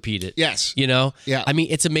please repeat it? Yes. Yeah. I mean,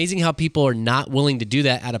 it's amazing how people are not willing to do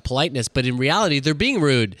that out of politeness, but in reality, they're being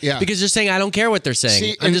rude because they're saying, I don't care what they're saying.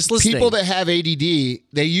 See, I'm just listening. People that have ADD,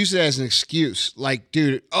 they use it as an excuse. Like,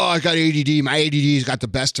 dude, I got ADD. My ADD's got the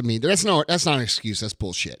best of me. That's not an excuse. That's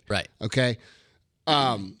bullshit. Right. Okay.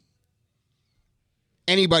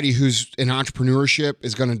 Anybody who's in entrepreneurship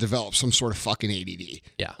is going to develop some sort of fucking ADD.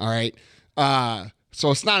 Yeah. All right.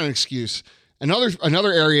 So it's not an excuse.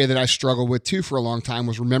 Another area that I struggled with too for a long time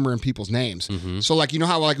was remembering people's names. So like, you know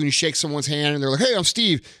how like when you shake someone's hand and they're like, "Hey, I'm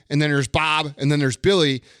Steve," and then there's Bob, and then there's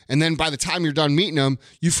Billy, and then by the time you're done meeting them,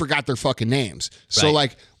 you forgot their fucking names. So Right.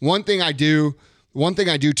 like one thing I do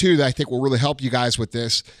too that I think will really help you guys with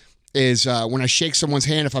this is when I shake someone's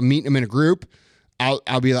hand, if I'm meeting them in a group,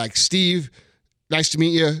 I'll be like, "Steve, nice to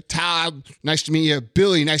meet you. Todd, nice to meet you.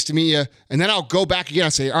 Billy, nice to meet you." And then I'll go back again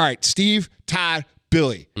and say, "All right, Steve, Todd,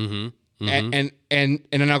 Billy." And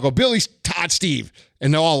then I'll go, "Billy, Todd, Steve,"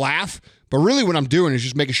 and they'll all laugh. But really, what I'm doing is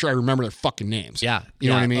just making sure I remember their fucking names. Yeah. You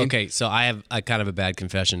know what I mean? Okay, so I have a kind of a bad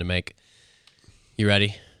confession to make. You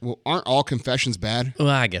ready? Well, aren't all confessions bad? Well,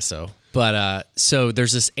 I guess so. But so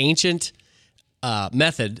there's this ancient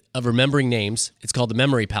method of remembering names. It's called the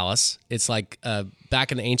memory palace. It's like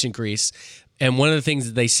back in ancient Greece. And one of the things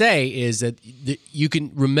that they say is that you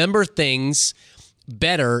can remember things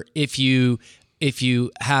better if you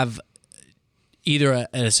have either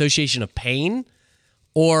an association of pain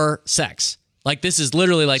or sex. Like this is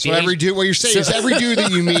literally like So every dude, what you're saying is every dude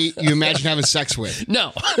that you meet, you imagine having sex with.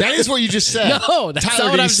 No. That is what you just said. No, that's Tyler, not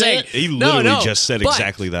what did I'm you say saying. it? He literally just said But-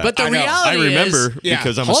 exactly that. But the I know. reality I remember is, Yeah.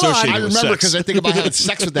 because I'm Hold on. associated I with remember sex. because I think about having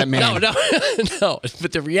sex with that man. No.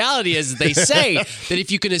 But the reality is, they say that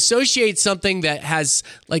if you can associate something that has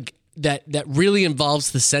like that really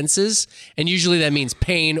involves the senses, and usually that means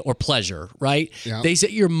pain or pleasure, right? Yeah. They say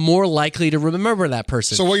you're more likely to remember that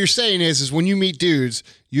person. So what you're saying is when you meet dudes,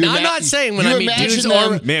 you No, I'm not saying when I meet imagine dudes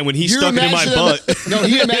them- or- Man, when he you stuck it in my imagine them- butt. No,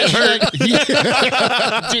 he imagines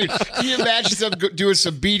dude, he imagines them doing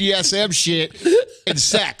some BDSM shit and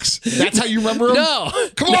sex. That's how you remember him? no,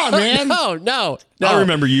 Come on, man. No. I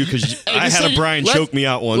remember you because I just had say- a Brian let's- choke me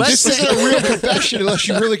out once. let's This isn't a real confession unless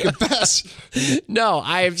you really confess. No,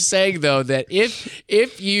 I am saying though that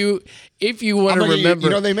if you want to I'm gonna, remember,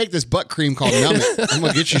 you know, they make this butt cream called Numb It. I'm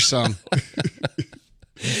gonna get you some.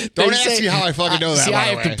 Don't They ask say- me how I fucking know that. See, by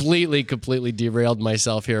I the have way. completely derailed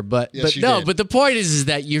myself here, but Yes, you no. did. But the point is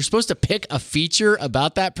that you're supposed to pick a feature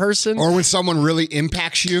about that person. Or when someone really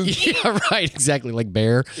impacts you. Yeah, right. Exactly, like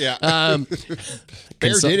Bear. Yeah.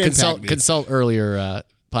 Bear did impact me. consult earlier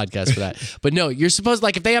podcast for that. But no, you're supposed,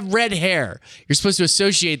 like, if they have red hair, you're supposed to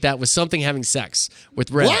associate that with something having sex with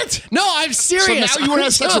red. What? No, I'm So serious. now you want to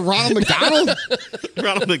have sex with Ronald McDonald?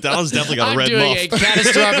 Ronald McDonald's definitely got a I'm red doing muff. a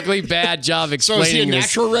catastrophically bad job So explaining is he a this.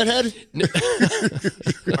 natural redhead?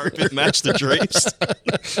 Carpet match the drapes.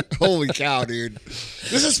 Holy cow, dude.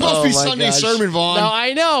 This is supposed to be my Sunday gosh. sermon, Vaughn. No,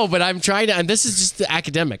 I know, but I'm trying to. And this is just the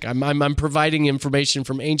academic. I'm providing information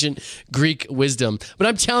from ancient Greek wisdom. But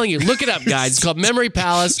I'm telling you, look it up, guys. It's called Memory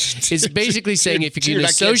Palace. It's basically saying if you can Dude, I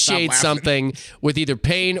can't stop associate laughing. something with either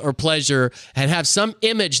pain or pleasure, and have some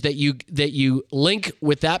image that you link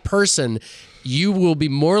with that person, you will be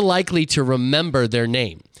more likely to remember their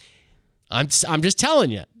name. I'm just telling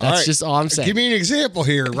you. That's All right. just all I'm saying. Give me an example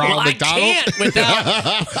here, Ronald Well, McDonald.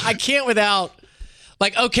 I can't without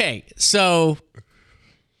like, okay, so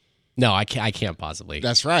no, I can't possibly.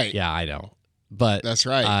 That's right. Yeah, I know. But That's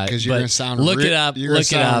right, 'cause you're but gonna sound look re- it up. you're gonna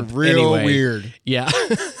Look it up. sound real Anyway, weird. Yeah.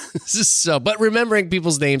 This is so, but remembering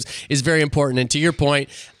people's names is very important. And to your point,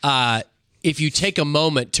 if you take a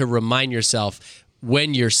moment to remind yourself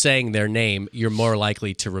when you're saying their name, you're more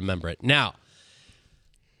likely to remember it. Now,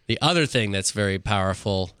 the other thing that's very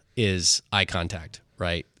powerful is eye contact,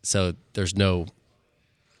 right? So there's no,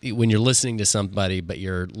 when you're listening to somebody, but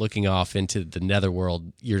you're looking off into the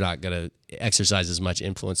netherworld, you're not going to exercise as much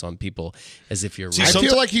influence on people as if you're I right.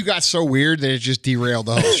 feel like you got so weird that it just derailed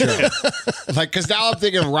the whole show. Like, because now I'm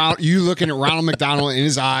thinking of you looking at Ronald McDonald in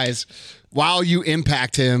his eyes while you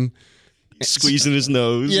impact him. Squeezing his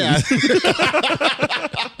nose. Yeah.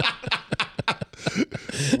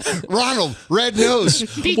 Ronald, red nose.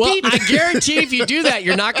 Well, I guarantee if you do that,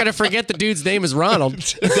 you're not going to forget the dude's name is Ronald.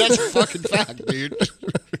 That's a fucking fact, dude.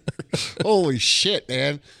 Holy shit,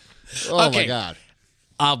 man. Oh, Okay. my God.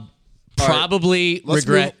 I'll probably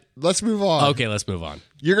regret. Let's move on. Okay, let's move on.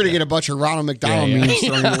 You're going to get a bunch of Ronald McDonald Yeah, yeah. memes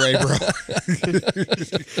thrown your way, bro.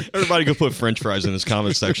 Everybody go put French fries in his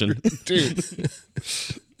comment section. Dude.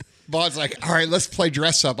 Bob's like, all right, let's play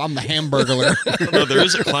dress up. I'm the Hamburglar. No, there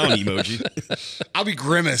is a clown emoji. I'll be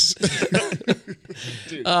Grimace.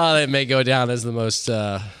 That may go down as the most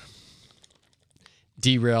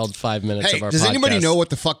derailed 5 minutes Hey, of our does podcast. anybody know what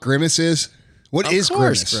the fuck Grimace is? What is Of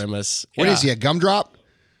course, Grimace? Grimace. What Yeah. is he, a gumdrop?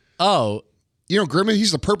 Oh, You know Grimace?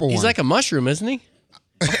 He's the purple he's one. like a mushroom, isn't he?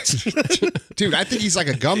 Dude, I think he's like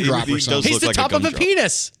a gumdrop He or does something. He's look the like a top of a gumdrop.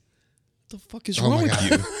 penis. What the fuck is Oh wrong my with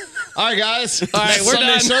God. you? All right, guys. All right, we're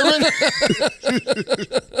Sunday sermon.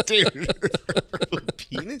 Dude.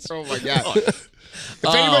 penis? Oh my god! If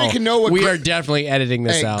anybody can know what we are definitely editing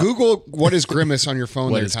this hey, out. Google what is grimace on your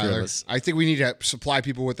phone What there, is Tyler. grimace? I think we need to supply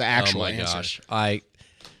people with the Oh actual my answer. gosh, I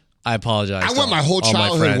apologize. I to went my whole all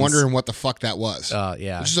childhood friends. wondering what the fuck that was.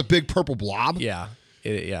 Yeah, It's just a big purple blob. yeah,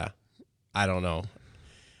 yeah. I don't know.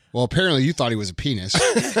 Well, apparently you thought he was a penis.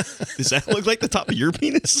 Does that look like the top of your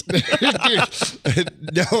penis?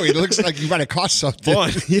 Dude, no, he looks like you might have caught something.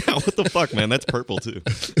 Fun. Yeah, what the fuck, man? That's purple too.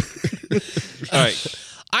 All right.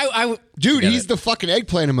 Dude, Forget he's it. the fucking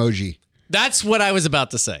eggplant emoji. That's what I was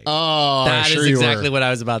about to say. Oh, That is sure you exactly were. what I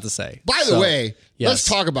was about to say. By the So, way, yes. let's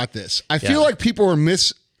talk about this. I Yeah. feel like people are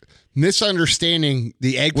misunderstanding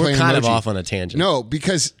the eggplant We're kind emoji. of off on a tangent. No,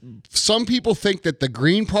 because some people think that the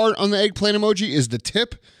green part on the eggplant emoji is the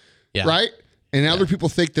tip, Yeah. right? And other people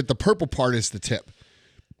think that the purple part is the tip.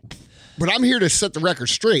 But I'm here to set the record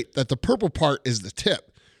straight that the purple part is the tip.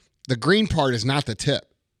 The green part is not the tip.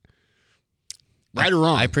 Right or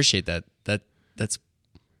wrong? I appreciate that. That's.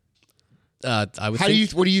 I would. How think, do you?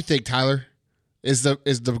 What do you think, Tyler? Is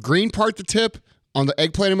the green part the tip on the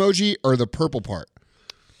eggplant emoji or the purple part?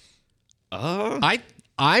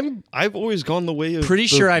 I'm I've always gone the way of pretty the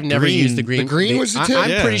sure I've never green. used the green. The green was the tip? I'm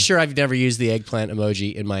Yeah. pretty sure I've never used the eggplant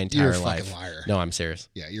emoji in my entire You're a life. fucking liar. No, I'm serious.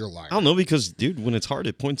 Yeah, you're a liar. I don't know because, dude, when it's hard,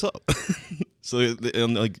 it points up. So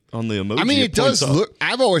on the emoji, I mean, it points does up. look.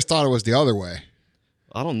 I've always thought it was the other way.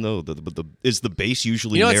 I don't know, but is the base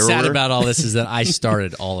usually You know what's narrower? sad about all this is that I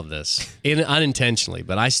started all of this unintentionally,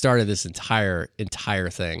 but I started this entire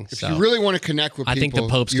thing. If So you really want to connect with I people, think the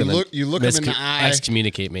Pope's you going look them in the eye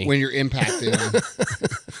excommunicate me. when you're impacting them,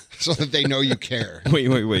 so that they know you care. Wait.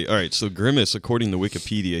 All right, so Grimace, according to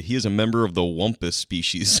Wikipedia, he is a member of the Wumpus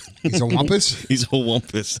species. He's a wampus. He's a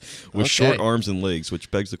Wumpus with Okay. short arms and legs,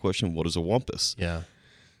 which begs the question, what is a Wumpus? Yeah.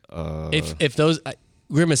 If those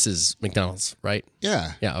Grimace is McDonald's, right?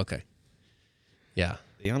 Yeah, Yeah. Okay. Yeah.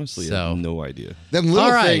 They honestly So- have no idea. them little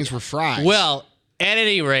All right. things were fries. Well, at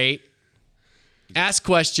any rate, ask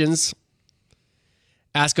questions,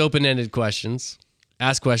 ask open-ended questions,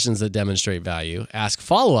 ask questions that demonstrate value, ask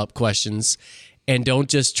follow-up questions, and don't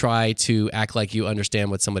just try to act like you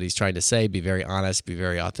understand what somebody's trying to say. Be very honest, be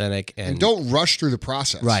very authentic, and don't rush through the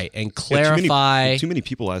process. right and Yeah, clarify. too many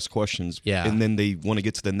people ask questions, Yeah. and then they want to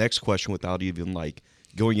get to the next question without even like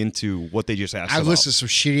going into what they just asked I've about. listened to some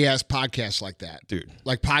shitty ass podcasts like that, Dude.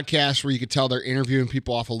 Like podcasts where you could tell they're interviewing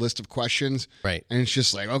people off a list of questions, Right. And it's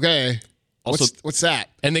just like, okay, Also- what's that?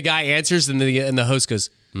 And the guy answers, and the host goes,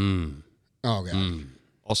 Oh god,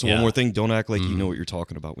 Also, Yeah. one more thing, don't act like you know what you're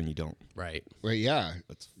talking about when you don't. right. wait, yeah.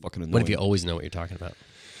 That's fucking annoying. What if you always know what you're talking about?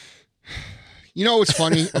 You know what's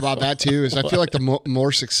funny about that too is I feel like the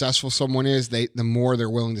more successful someone is, the more they're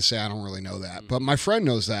willing to say, I don't really know that. But my friend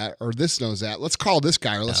knows that, or this knows that. Let's call this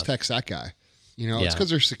guy, or let's text that guy. You know, it's Yeah. because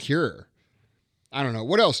they're secure. I don't know.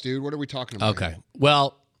 What else, dude? What are we talking about? Okay. here?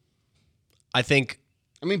 Well, I think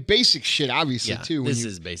I mean, basic shit, obviously, yeah, too. when this you-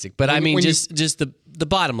 is basic, but I when- mean, when you- just the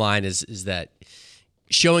bottom line is that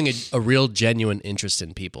showing a real genuine interest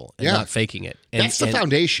in people and Yeah. not faking it. And, That's the and-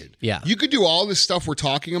 foundation. Yeah. You could do all this stuff we're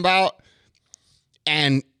talking about,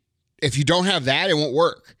 and if you don't have that, it won't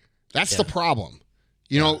work. That's the problem.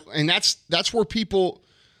 You know, and that's where people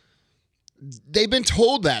they've been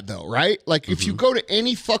told that though, right? Like if you go to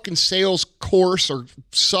any fucking sales course or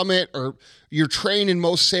summit or you're trained in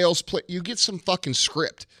most sales you get some fucking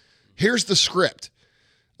script. Here's the script.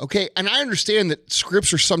 Okay, and I understand that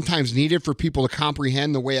scripts are sometimes needed for people to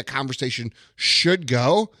comprehend the way a conversation should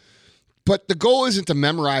go. But the goal isn't to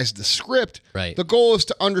memorize the script. Right. The goal is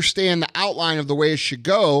to understand the outline of the way it should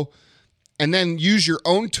go and then use your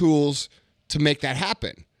own tools to make that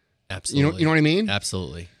happen. absolutely, You know what I mean?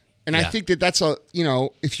 Absolutely. And I think that that's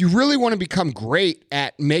if you really want to become great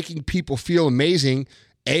at making people feel amazing,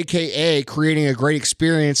 AKA creating a great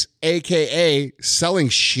experience, AKA selling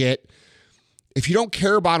shit, if you don't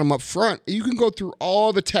care about them up front, you can go through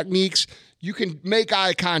all the techniques. You can make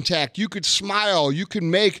eye contact. You could smile. You can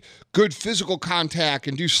make good physical contact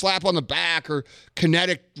and do slap on the back or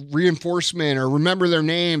kinetic reinforcement or remember their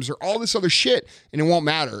names or all this other shit, and it won't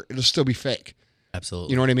matter. It'll still be fake.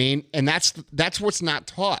 absolutely. You know what I mean? And that's what's not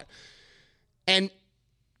taught. And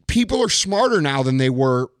people are smarter now than they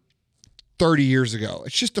were 30 years ago.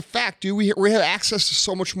 It's just a fact, dude. We have access to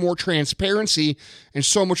so much more transparency and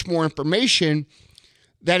so much more information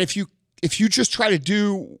that if you just try to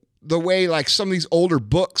do the way like some of these older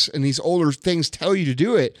books and these older things tell you to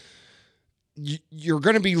do it, you're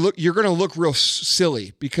going to look real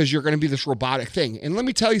silly because you're going to be this robotic thing. And let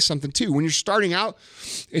me tell you something too. When you're starting out,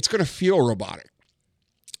 it's going to feel robotic.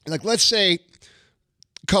 Like let's say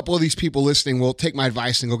a couple of these people listening will take my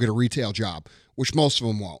advice and go get a retail job, which most of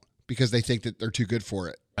them won't because they think that they're too good for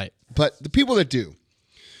it. Right. But the people that do,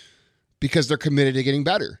 because they're committed to getting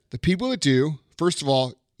better. The people that do, first of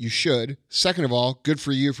all, you should. Second of all, good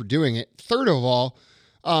for you for doing it. Third of all,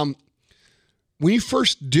 when you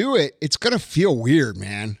first do it, it's going to feel weird,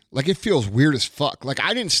 man. Like, it feels weird as fuck. Like,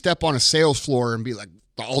 I didn't step on a sales floor and be like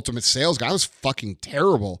the ultimate sales guy. I was fucking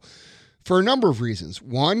terrible for a number of reasons.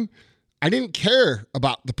 One, I didn't care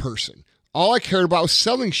about the person. All I cared about was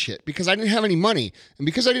selling shit because I didn't have any money. And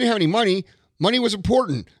because I didn't have any money, money was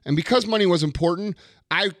important. And because money was important,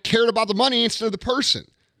 I cared about the money instead of the person.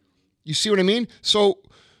 You see what I mean? So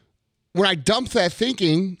when I dumped that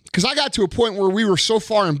thinking, because I got to a point where we were so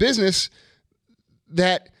far in business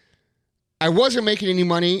that I wasn't making any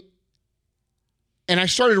money. And I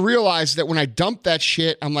started to realize that when I dumped that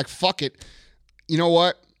shit, I'm like, fuck it. You know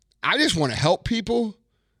what? I just want to help people.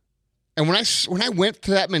 And when I went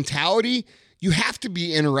to that mentality, you have to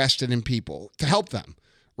be interested in people to help them,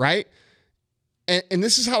 right? And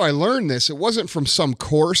this is how I learned this. It wasn't from some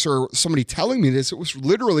course or somebody telling me this. It was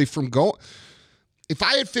literally from going. If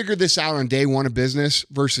I had figured this out on day one of business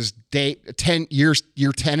versus year 10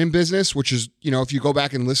 in business, which is, if you go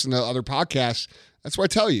back and listen to other podcasts, that's what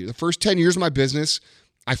I tell you. The first 10 years of my business,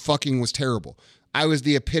 I fucking was terrible. I was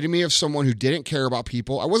the epitome of someone who didn't care about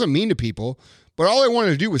people. I wasn't mean to people, but all I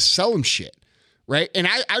wanted to do was sell them shit, right? And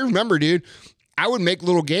I remember, dude, I would make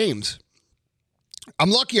little games.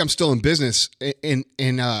 I'm lucky I'm still in business in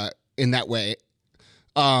that way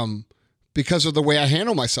because of the way I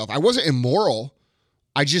handle myself. I wasn't immoral.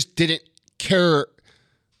 I just didn't care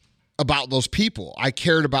about those people. I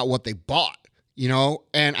cared about what they bought,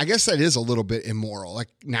 and I guess that is a little bit immoral. Like,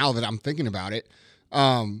 now that I'm thinking about it,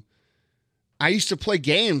 I used to play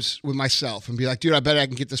games with myself and be like, dude, I bet I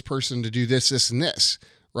can get this person to do this, this, and this,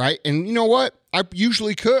 right? And you know what? I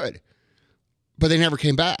usually could, but they never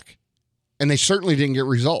came back. And they certainly didn't get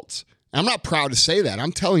results. And I'm not proud to say that.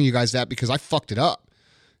 I'm telling you guys that because I fucked it up,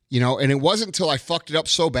 and it wasn't until I fucked it up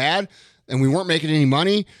so bad and we weren't making any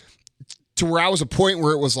money to where I was a point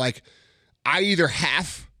where it was like, I either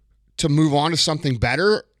have to move on to something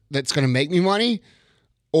better that's going to make me money,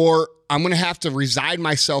 or I'm going to have to resign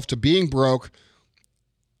myself to being broke.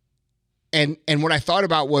 And what I thought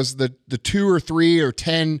about was the 2 or 3 or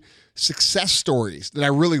 10 success stories that I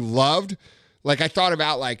really loved. Like, I thought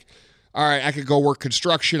about, like, all right, I could go work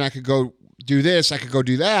construction. I could go do this. I could go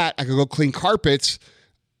do that. I could go clean carpets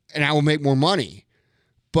and I will make more money.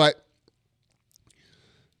 But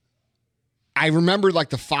I remembered like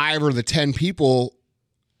the 5 or the 10 people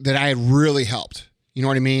that I had really helped. You know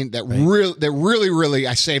what I mean? That really,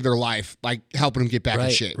 I saved their life by helping them get back in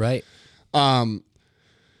shape. Right. And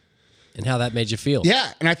how that made you feel.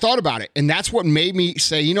 Yeah. And I thought about it. And that's what made me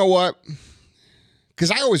say, you know what?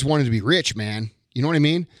 Because I always wanted to be rich, man. You know what I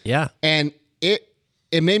mean? Yeah. And it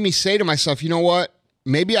made me say to myself, you know what?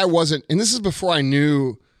 Maybe I wasn't, and this is before I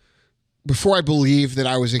believed that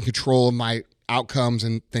I was in control of my outcomes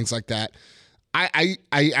and things like that. I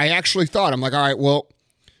actually thought, I'm like, all right, well,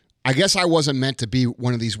 I guess I wasn't meant to be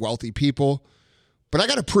one of these wealthy people, but I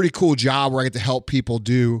got a pretty cool job where I get to help people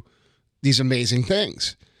do these amazing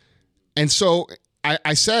things. And so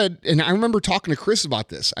I said, and I remember talking to Chris about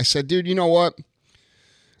this. I said, dude, you know what?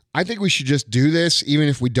 I think we should just do this. Even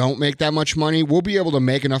if we don't make that much money, we'll be able to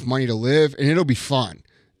make enough money to live, and it'll be fun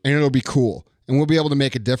and it'll be cool, and we'll be able to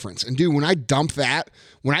make a difference. And dude, when I dump that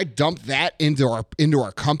into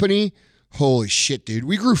our company, holy shit, dude,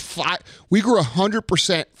 we grew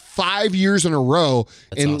 100% 5 years in a row.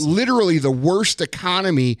 That's in awesome. Literally the worst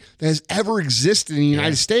economy that has ever existed in the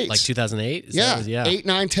United States. Like 2008? Yeah. 8,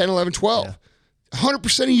 9, 10, 11, 12. Yeah.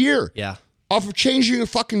 100% a year. Yeah. Off of changing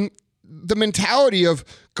the mentality of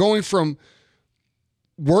going from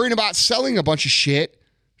worrying about selling a bunch of shit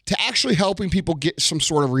to actually helping people get some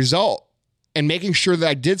sort of result and making sure that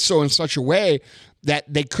I did so in such a way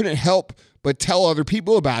that they couldn't help but tell other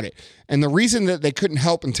people about it. And the reason that they couldn't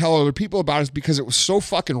help and tell other people about it is because it was so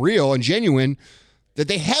fucking real and genuine that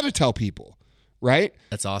they had to tell people, right?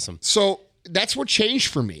 That's awesome. So that's what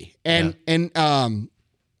changed for me. And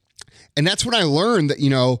that's when I learned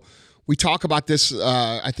that, we talk about this,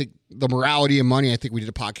 I think the morality of money, I think we did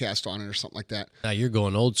a podcast on it or something like that. Now you're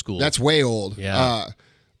going old school. That's way old. Yeah.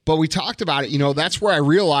 But we talked about it, that's where I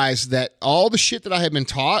realized that all the shit that I had been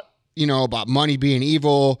taught, about money being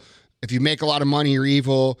evil, if you make a lot of money, you're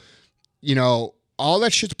evil, all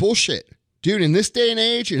that shit's bullshit. Dude, in this day and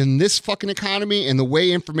age and in this fucking economy and the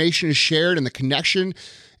way information is shared and the connection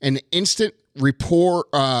and the instant rapport,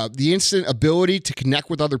 the instant ability to connect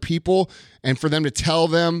with other people and for them to tell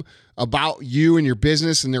them about you and your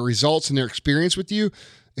business and their results and their experience with you.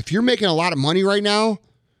 If you're making a lot of money right now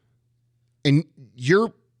and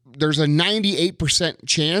you're there's a 98%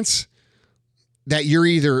 chance that you're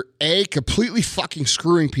either A, completely fucking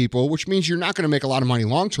screwing people, which means you're not going to make a lot of money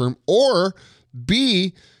long term, or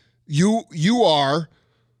B, you are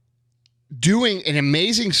doing an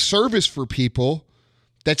amazing service for people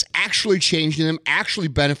that's actually changing them, actually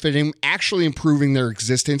benefiting them, actually improving their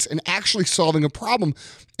existence, and actually solving a problem.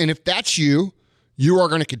 And if that's you are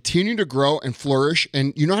going to continue to grow and flourish,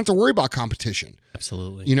 and you don't have to worry about competition.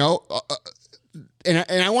 Absolutely. You know,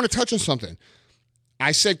 and I want to touch on something.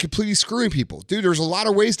 I said completely screwing people. Dude, there's a lot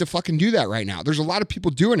of ways to fucking do that right now. There's a lot of people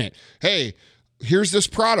doing it. Hey, here's this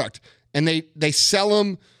product. And they sell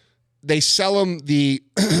them the,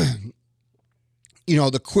 you know,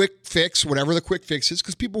 the quick fix, whatever the quick fix is,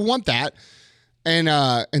 because people want that. And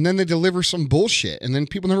then they deliver some bullshit, and then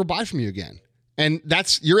people never buy from you again. And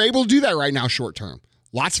you're able to do that right now short term.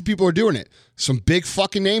 Lots of people are doing it. Some big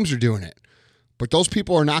fucking names are doing it. But those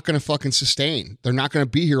people are not going to fucking sustain. They're not going to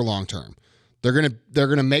be here long term. They're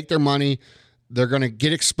gonna make their money. They're gonna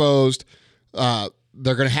get exposed. They're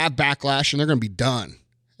gonna have backlash, and they're gonna be done.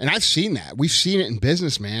 And I've seen that. We've seen it in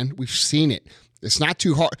business, man. We've seen it. It's not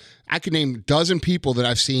too hard. I could name a dozen people that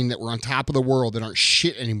I've seen that were on top of the world that aren't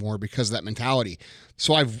shit anymore because of that mentality.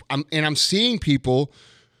 So I'm seeing people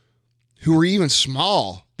who are even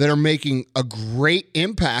small that are making a great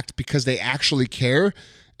impact because they actually care.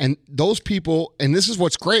 And those people, and this is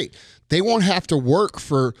what's great, they won't have to work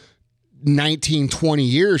for 19, 20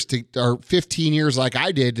 years or 15 years like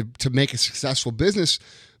I did to make a successful business,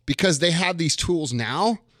 because they have these tools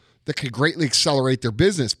now that could greatly accelerate their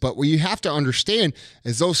business. But what you have to understand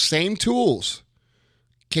is those same tools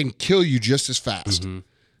can kill you just as fast. Mm-hmm.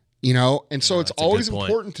 You know? And so it's always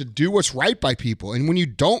important to do what's right by people. And when you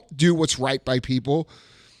don't do what's right by people,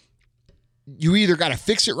 you either got to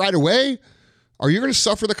fix it right away or you're going to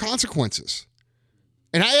suffer the consequences.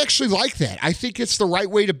 And I actually like that. I think it's the right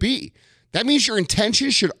way to be. That means your intention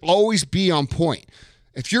should always be on point.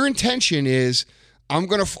 If your intention is, I'm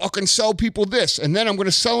going to fucking sell people this, and then I'm going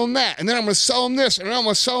to sell them that, and then I'm going to sell them this, and then I'm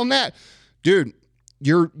going to sell them that, dude,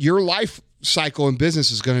 your life cycle in business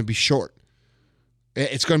is going to be short.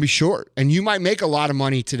 It's going to be short. And you might make a lot of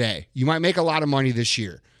money today. You might make a lot of money this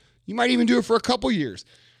year. You might even do it for a couple years.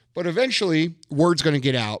 But eventually, word's going to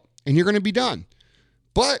get out, and you're going to be done.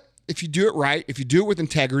 But if you do it right, if you do it with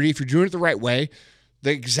integrity, if you're doing it the right way, the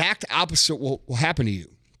exact opposite will happen to you.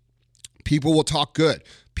 People will talk good.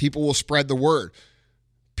 People will spread the word.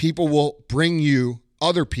 People will bring you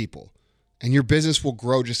other people, and your business will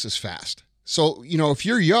grow just as fast. So, you know, if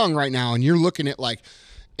you're young right now and you're looking at like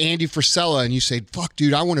Andy Frisella and you say, fuck,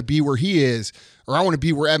 dude, I want to be where he is, or I want to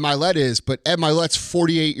be where Ed Mylett is, but Ed Mylett's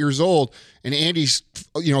 48 years old and Andy's,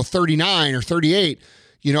 39 or 38,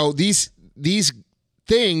 these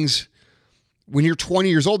things, when you're 20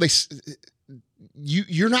 years old,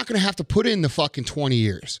 you're not going to have to put in the fucking 20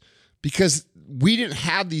 years because we didn't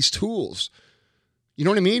have these tools. You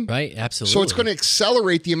know what I mean? Right, absolutely. So it's going to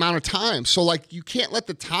accelerate the amount of time. So like you can't let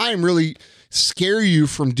the time really scare you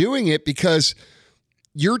from doing it because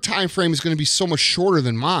your time frame is going to be so much shorter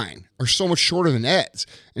than mine or so much shorter than Ed's.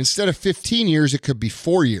 Instead of 15 years, it could be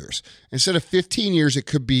 4 years. Instead of 15 years, it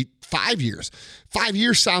could be 5 years. 5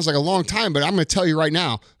 years sounds like a long time, but I'm going to tell you right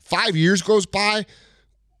now, 5 years goes by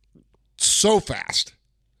so fast.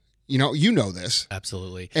 You know this.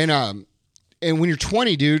 Absolutely. And when you're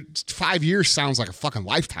 20, dude, 5 years sounds like a fucking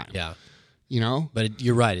lifetime. Yeah. But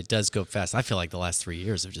you're right. It does go fast. I feel like the last 3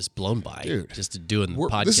 years have just blown by. Dude, just doing the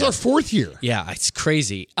podcast. This is our fourth year. Yeah, it's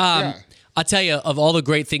crazy. I'll tell you, of all the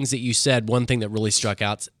great things that you said, one thing that really struck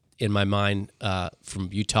out in my mind from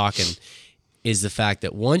you talking is the fact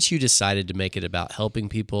that once you decided to make it about helping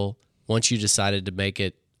people, once you decided to make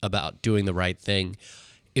it about doing the right thing,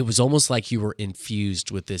 it was almost like you were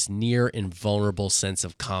infused with this near invulnerable sense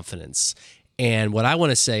of confidence. And what I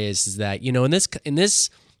want to say is that, in this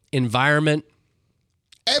environment,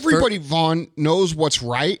 everybody, Vaughn, knows what's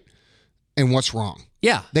right and what's wrong.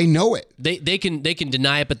 Yeah. They know it. They can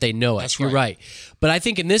deny it, but they know it. That's You're right. But I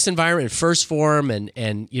think in this environment, First Form,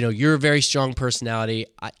 and you're a very strong personality.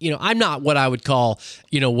 I'm not what I would call,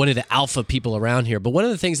 one of the alpha people around here. But one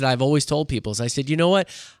of the things that I've always told people is I said, you know what?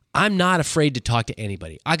 I'm not afraid to talk to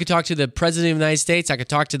anybody. I could talk to the president of the United States. I could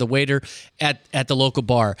talk to the waiter at the local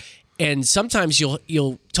bar. And sometimes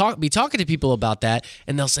you'll be talking to people about that,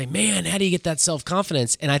 and they'll say, man, how do you get that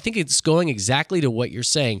self-confidence? And I think it's going exactly to what you're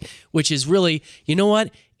saying, which is really, you know what?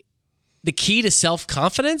 The key to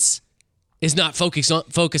self-confidence is not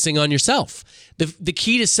focusing on yourself. The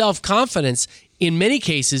key to self-confidence in many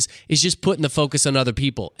cases is just putting the focus on other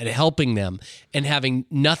people and helping them and having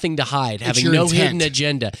nothing to hide, having your no intent. hidden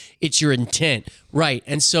agenda. It's your intent. Right.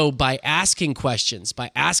 And so by asking questions,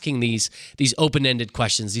 by asking these open-ended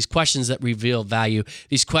questions, these questions that reveal value,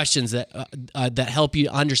 these questions that that help you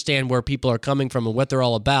understand where people are coming from and what they're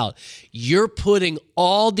all about, you're putting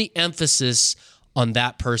all the emphasis on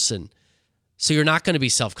that person. So you're not going to be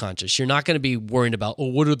self-conscious. You're not going to be worried about, oh,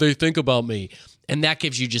 what do they think about me? And that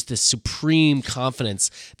gives you just this supreme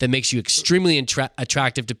confidence that makes you extremely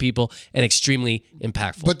attractive to people and extremely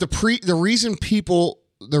impactful. But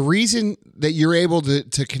the reason that you're able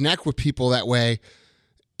to connect with people that way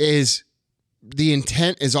is the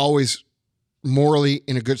intent is always morally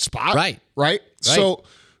in a good spot. Right. So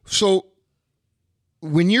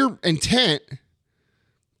when your intent,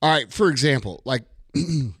 all right, for example, like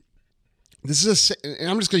this is and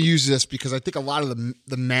I'm just going to use this because I think a lot of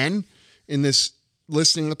the men in this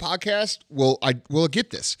listening to the podcast will get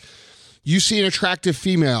this. You see an attractive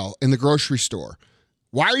female in the grocery store.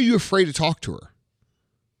 Why are you afraid to talk to her?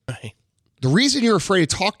 Right. The reason you're afraid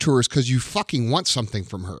to talk to her is because you fucking want something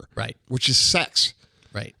from her. Right. Which is sex.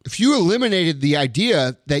 Right. If you eliminated the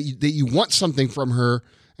idea that you want something from her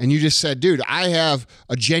and you just said, dude, I have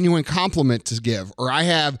a genuine compliment to give, or I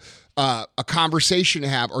have a conversation to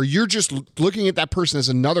have, or you're just looking at that person as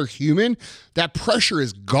another human, that pressure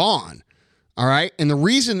is gone. All right. And the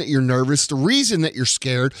reason that you're nervous, the reason that you're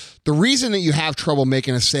scared, the reason that you have trouble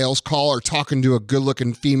making a sales call or talking to a good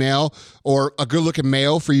looking female or a good looking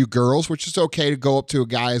male for you girls, which is okay to go up to a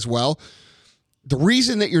guy as well. The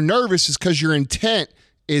reason that you're nervous is because your intent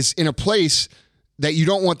is in a place that you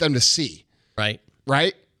don't want them to see. Right.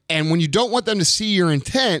 Right. And when you don't want them to see your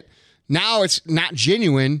intent, now it's not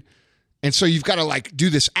genuine. And so you've got to like do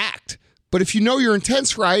this act. But if you know your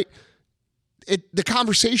intent's right, the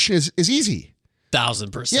conversation is easy.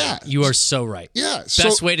 1,000%. Yeah. You are so right. Yeah.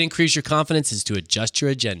 Best way to increase your confidence is to adjust your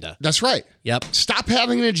agenda. That's right. Yep. Stop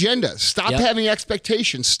having an agenda. Stop having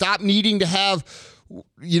expectations. Stop needing to have,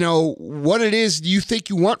 what it is you think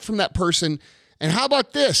you want from that person. And how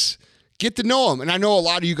about this? Get to know them. And I know a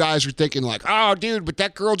lot of you guys are thinking like, oh, dude, but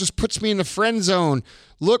that girl just puts me in the friend zone.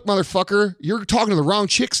 Look, motherfucker, you're talking to the wrong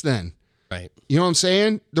chicks then. Right. You know what I'm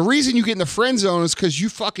saying? The reason you get in the friend zone is because you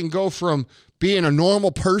fucking go from being a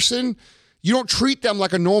normal person. You don't treat them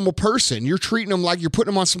like a normal person. You're treating them like you're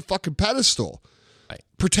putting them on some fucking pedestal. Right.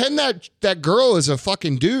 Pretend that girl is a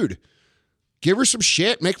fucking dude. Give her some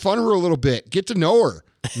shit. Make fun of her a little bit. Get to know her.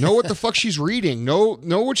 Know what the fuck she's reading. Know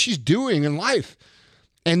what she's doing in life.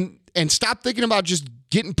 And stop thinking about just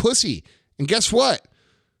getting pussy. And guess what?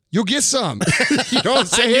 You'll get some. You know what I'm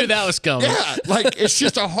saying? I knew that was coming. Yeah. Like, it's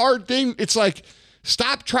just a hard thing. It's like,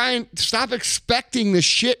 stop expecting this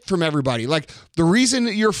shit from everybody. Like, the reason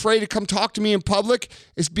that you're afraid to come talk to me in public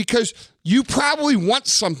is because you probably want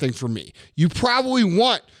something from me. You probably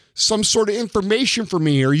want some sort of information from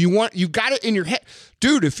me, or you've got it in your head.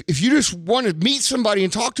 Dude, if you just want to meet somebody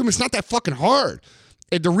and talk to them, it's not that fucking hard.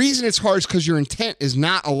 And the reason it's hard is because your intent is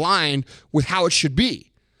not aligned with how it should be.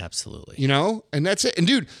 Absolutely. And that's it. And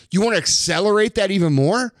dude, you want to accelerate that even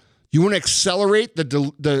more? You want to accelerate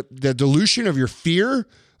the dilution of your fear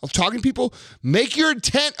of talking to people? Make your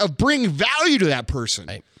intent of bringing value to that person.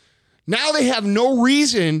 Right. Now they have no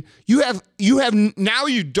reason. You have nothing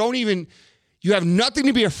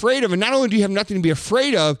to be afraid of. And not only do you have nothing to be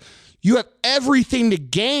afraid of, you have everything to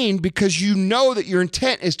gain because you know that your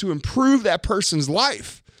intent is to improve that person's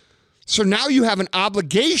life. So now you have an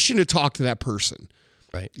obligation to talk to that person.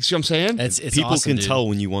 Right. You see what I'm saying? It's People awesome, can dude. tell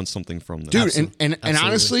when you want something from them. Dude, and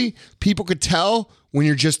honestly, people could tell when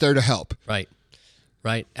you're just there to help. Right.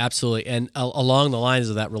 Right. Absolutely. And along the lines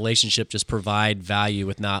of that relationship, just provide value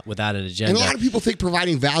without an agenda. And a lot of people think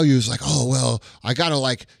providing value is like, oh, well, I got to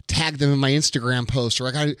like tag them in my Instagram post, or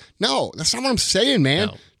I got to. No, that's not what I'm saying, man.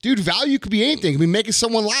 No. Dude, value could be anything. It could be making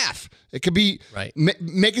someone laugh. It could be Right.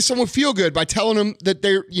 Making someone feel good by telling them that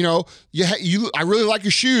they're, I really like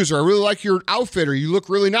your shoes, or I really like your outfit, or you look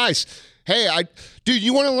really nice. Hey, dude,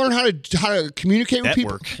 you want to learn how to communicate with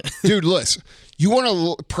people? Network. Dude, listen. You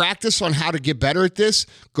want to practice on how to get better at this?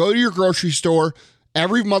 Go to your grocery store.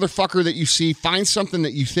 Every motherfucker that you see, find something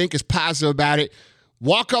that you think is positive about it.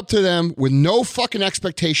 Walk up to them with no fucking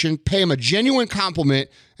expectation, pay them a genuine compliment,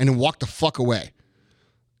 and then walk the fuck away.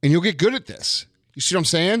 And you'll get good at this. You see what I'm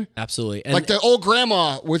saying? Absolutely. And like the old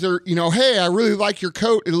grandma with her, hey, I really like your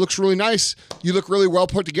coat. It looks really nice. You look really well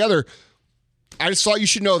put together. I just thought you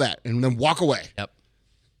should know that. And then walk away. Yep.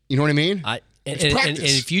 You know what I mean? And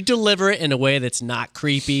if you deliver it in a way that's not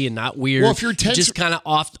creepy and not weird, well, if your intent just kind of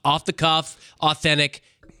off the cuff, authentic,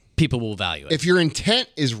 people will value it. If your intent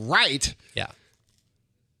is right, yeah,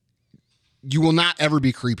 you will not ever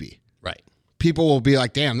be creepy. Right. People will be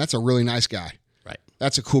like, damn, that's a really nice guy. Right.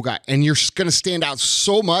 That's a cool guy. And you're going to stand out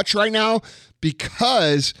so much right now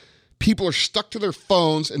because people are stuck to their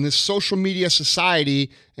phones in this social media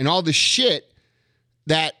society and all this shit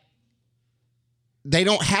that they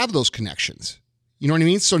don't have those connections. You know what I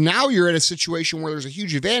mean? So now you're at a situation where there's a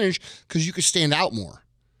huge advantage because you can stand out more.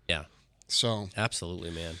 Yeah. So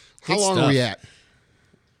Absolutely, man. how Good long stuff. are we at?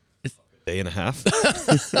 Day and a half. No,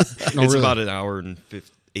 It's really. about an hour and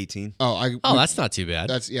 18. Oh, That's not too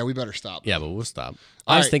bad. we better stop. Yeah, but we'll stop.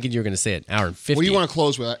 All I was right. thinking you were going to say an hour and 50. What do you want to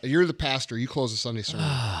close with? You're the pastor. You close the Sunday sermon.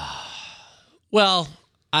 Well,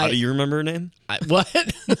 How do you remember her name? what?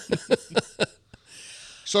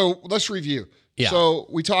 So let's review. Yeah. So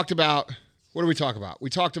we talked about, what did we talk about? We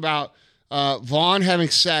talked about Vaughn having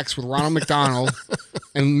sex with Ronald McDonald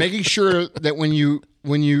and making sure that when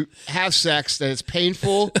you have sex that it's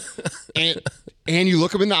painful and you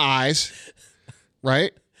look him in the eyes,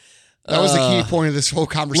 right? That was the key point of this whole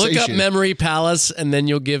conversation. Look up Memory Palace, and then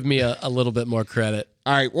you'll give me a little bit more credit.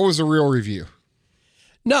 All right, what was the real review?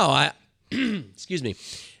 No, excuse me.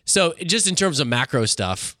 So just in terms of macro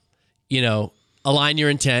stuff, align your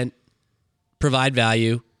intent, provide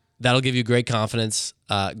value. That'll give you great confidence,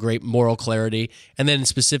 great moral clarity. And then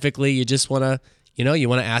specifically, you just want to, you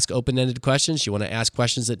want to ask open-ended questions. You want to ask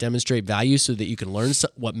questions that demonstrate value so that you can learn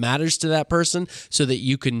what matters to that person so that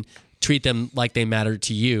you can treat them like they matter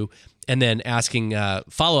to you. And then asking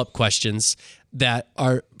follow-up questions that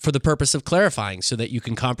are for the purpose of clarifying so that you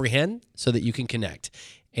can comprehend, so that you can connect.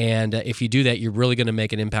 And if you do that, you're really going to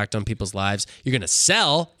make an impact on people's lives. You're going to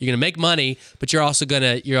sell, you're going to make money, but you're also going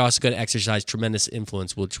to exercise tremendous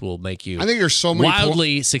influence, which will make you I think there's so many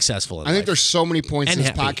wildly successful in I think life. there's so many points And in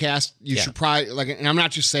this happy. podcast. You Yeah. should probably and I'm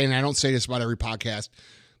not just saying, I don't say this about every podcast,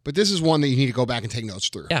 but this is one that you need to go back and take notes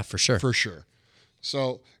through. Yeah, for sure. For sure.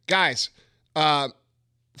 So, guys,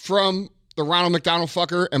 from the Ronald McDonald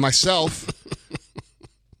fucker and myself,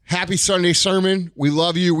 happy Sunday sermon. We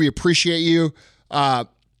love you. We appreciate you.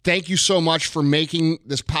 Thank you so much for making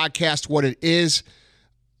this podcast what it is.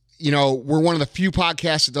 We're one of the few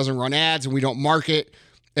podcasts that doesn't run ads and we don't market.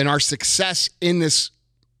 And our success in this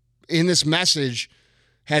message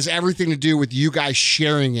has everything to do with you guys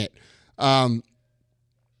sharing it. I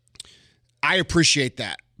appreciate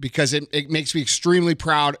that because it makes me extremely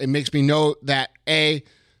proud. It makes me know that A,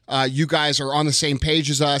 you guys are on the same page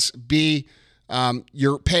as us. B,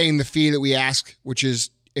 you're paying the fee that we ask, which is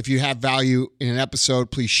if you have value in an episode,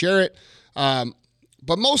 please share it.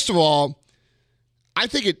 But most of all, I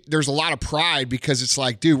think there's a lot of pride because it's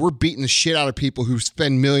like, dude, we're beating the shit out of people who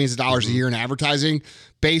spend millions of dollars a year in advertising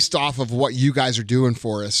based off of what you guys are doing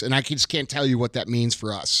for us. And I just can't tell you what that means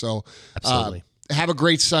for us. So Absolutely. Have a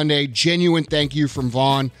great Sunday. Genuine thank you from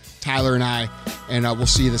Vaughn, Tyler, and I. And we'll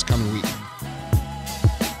see you this coming week.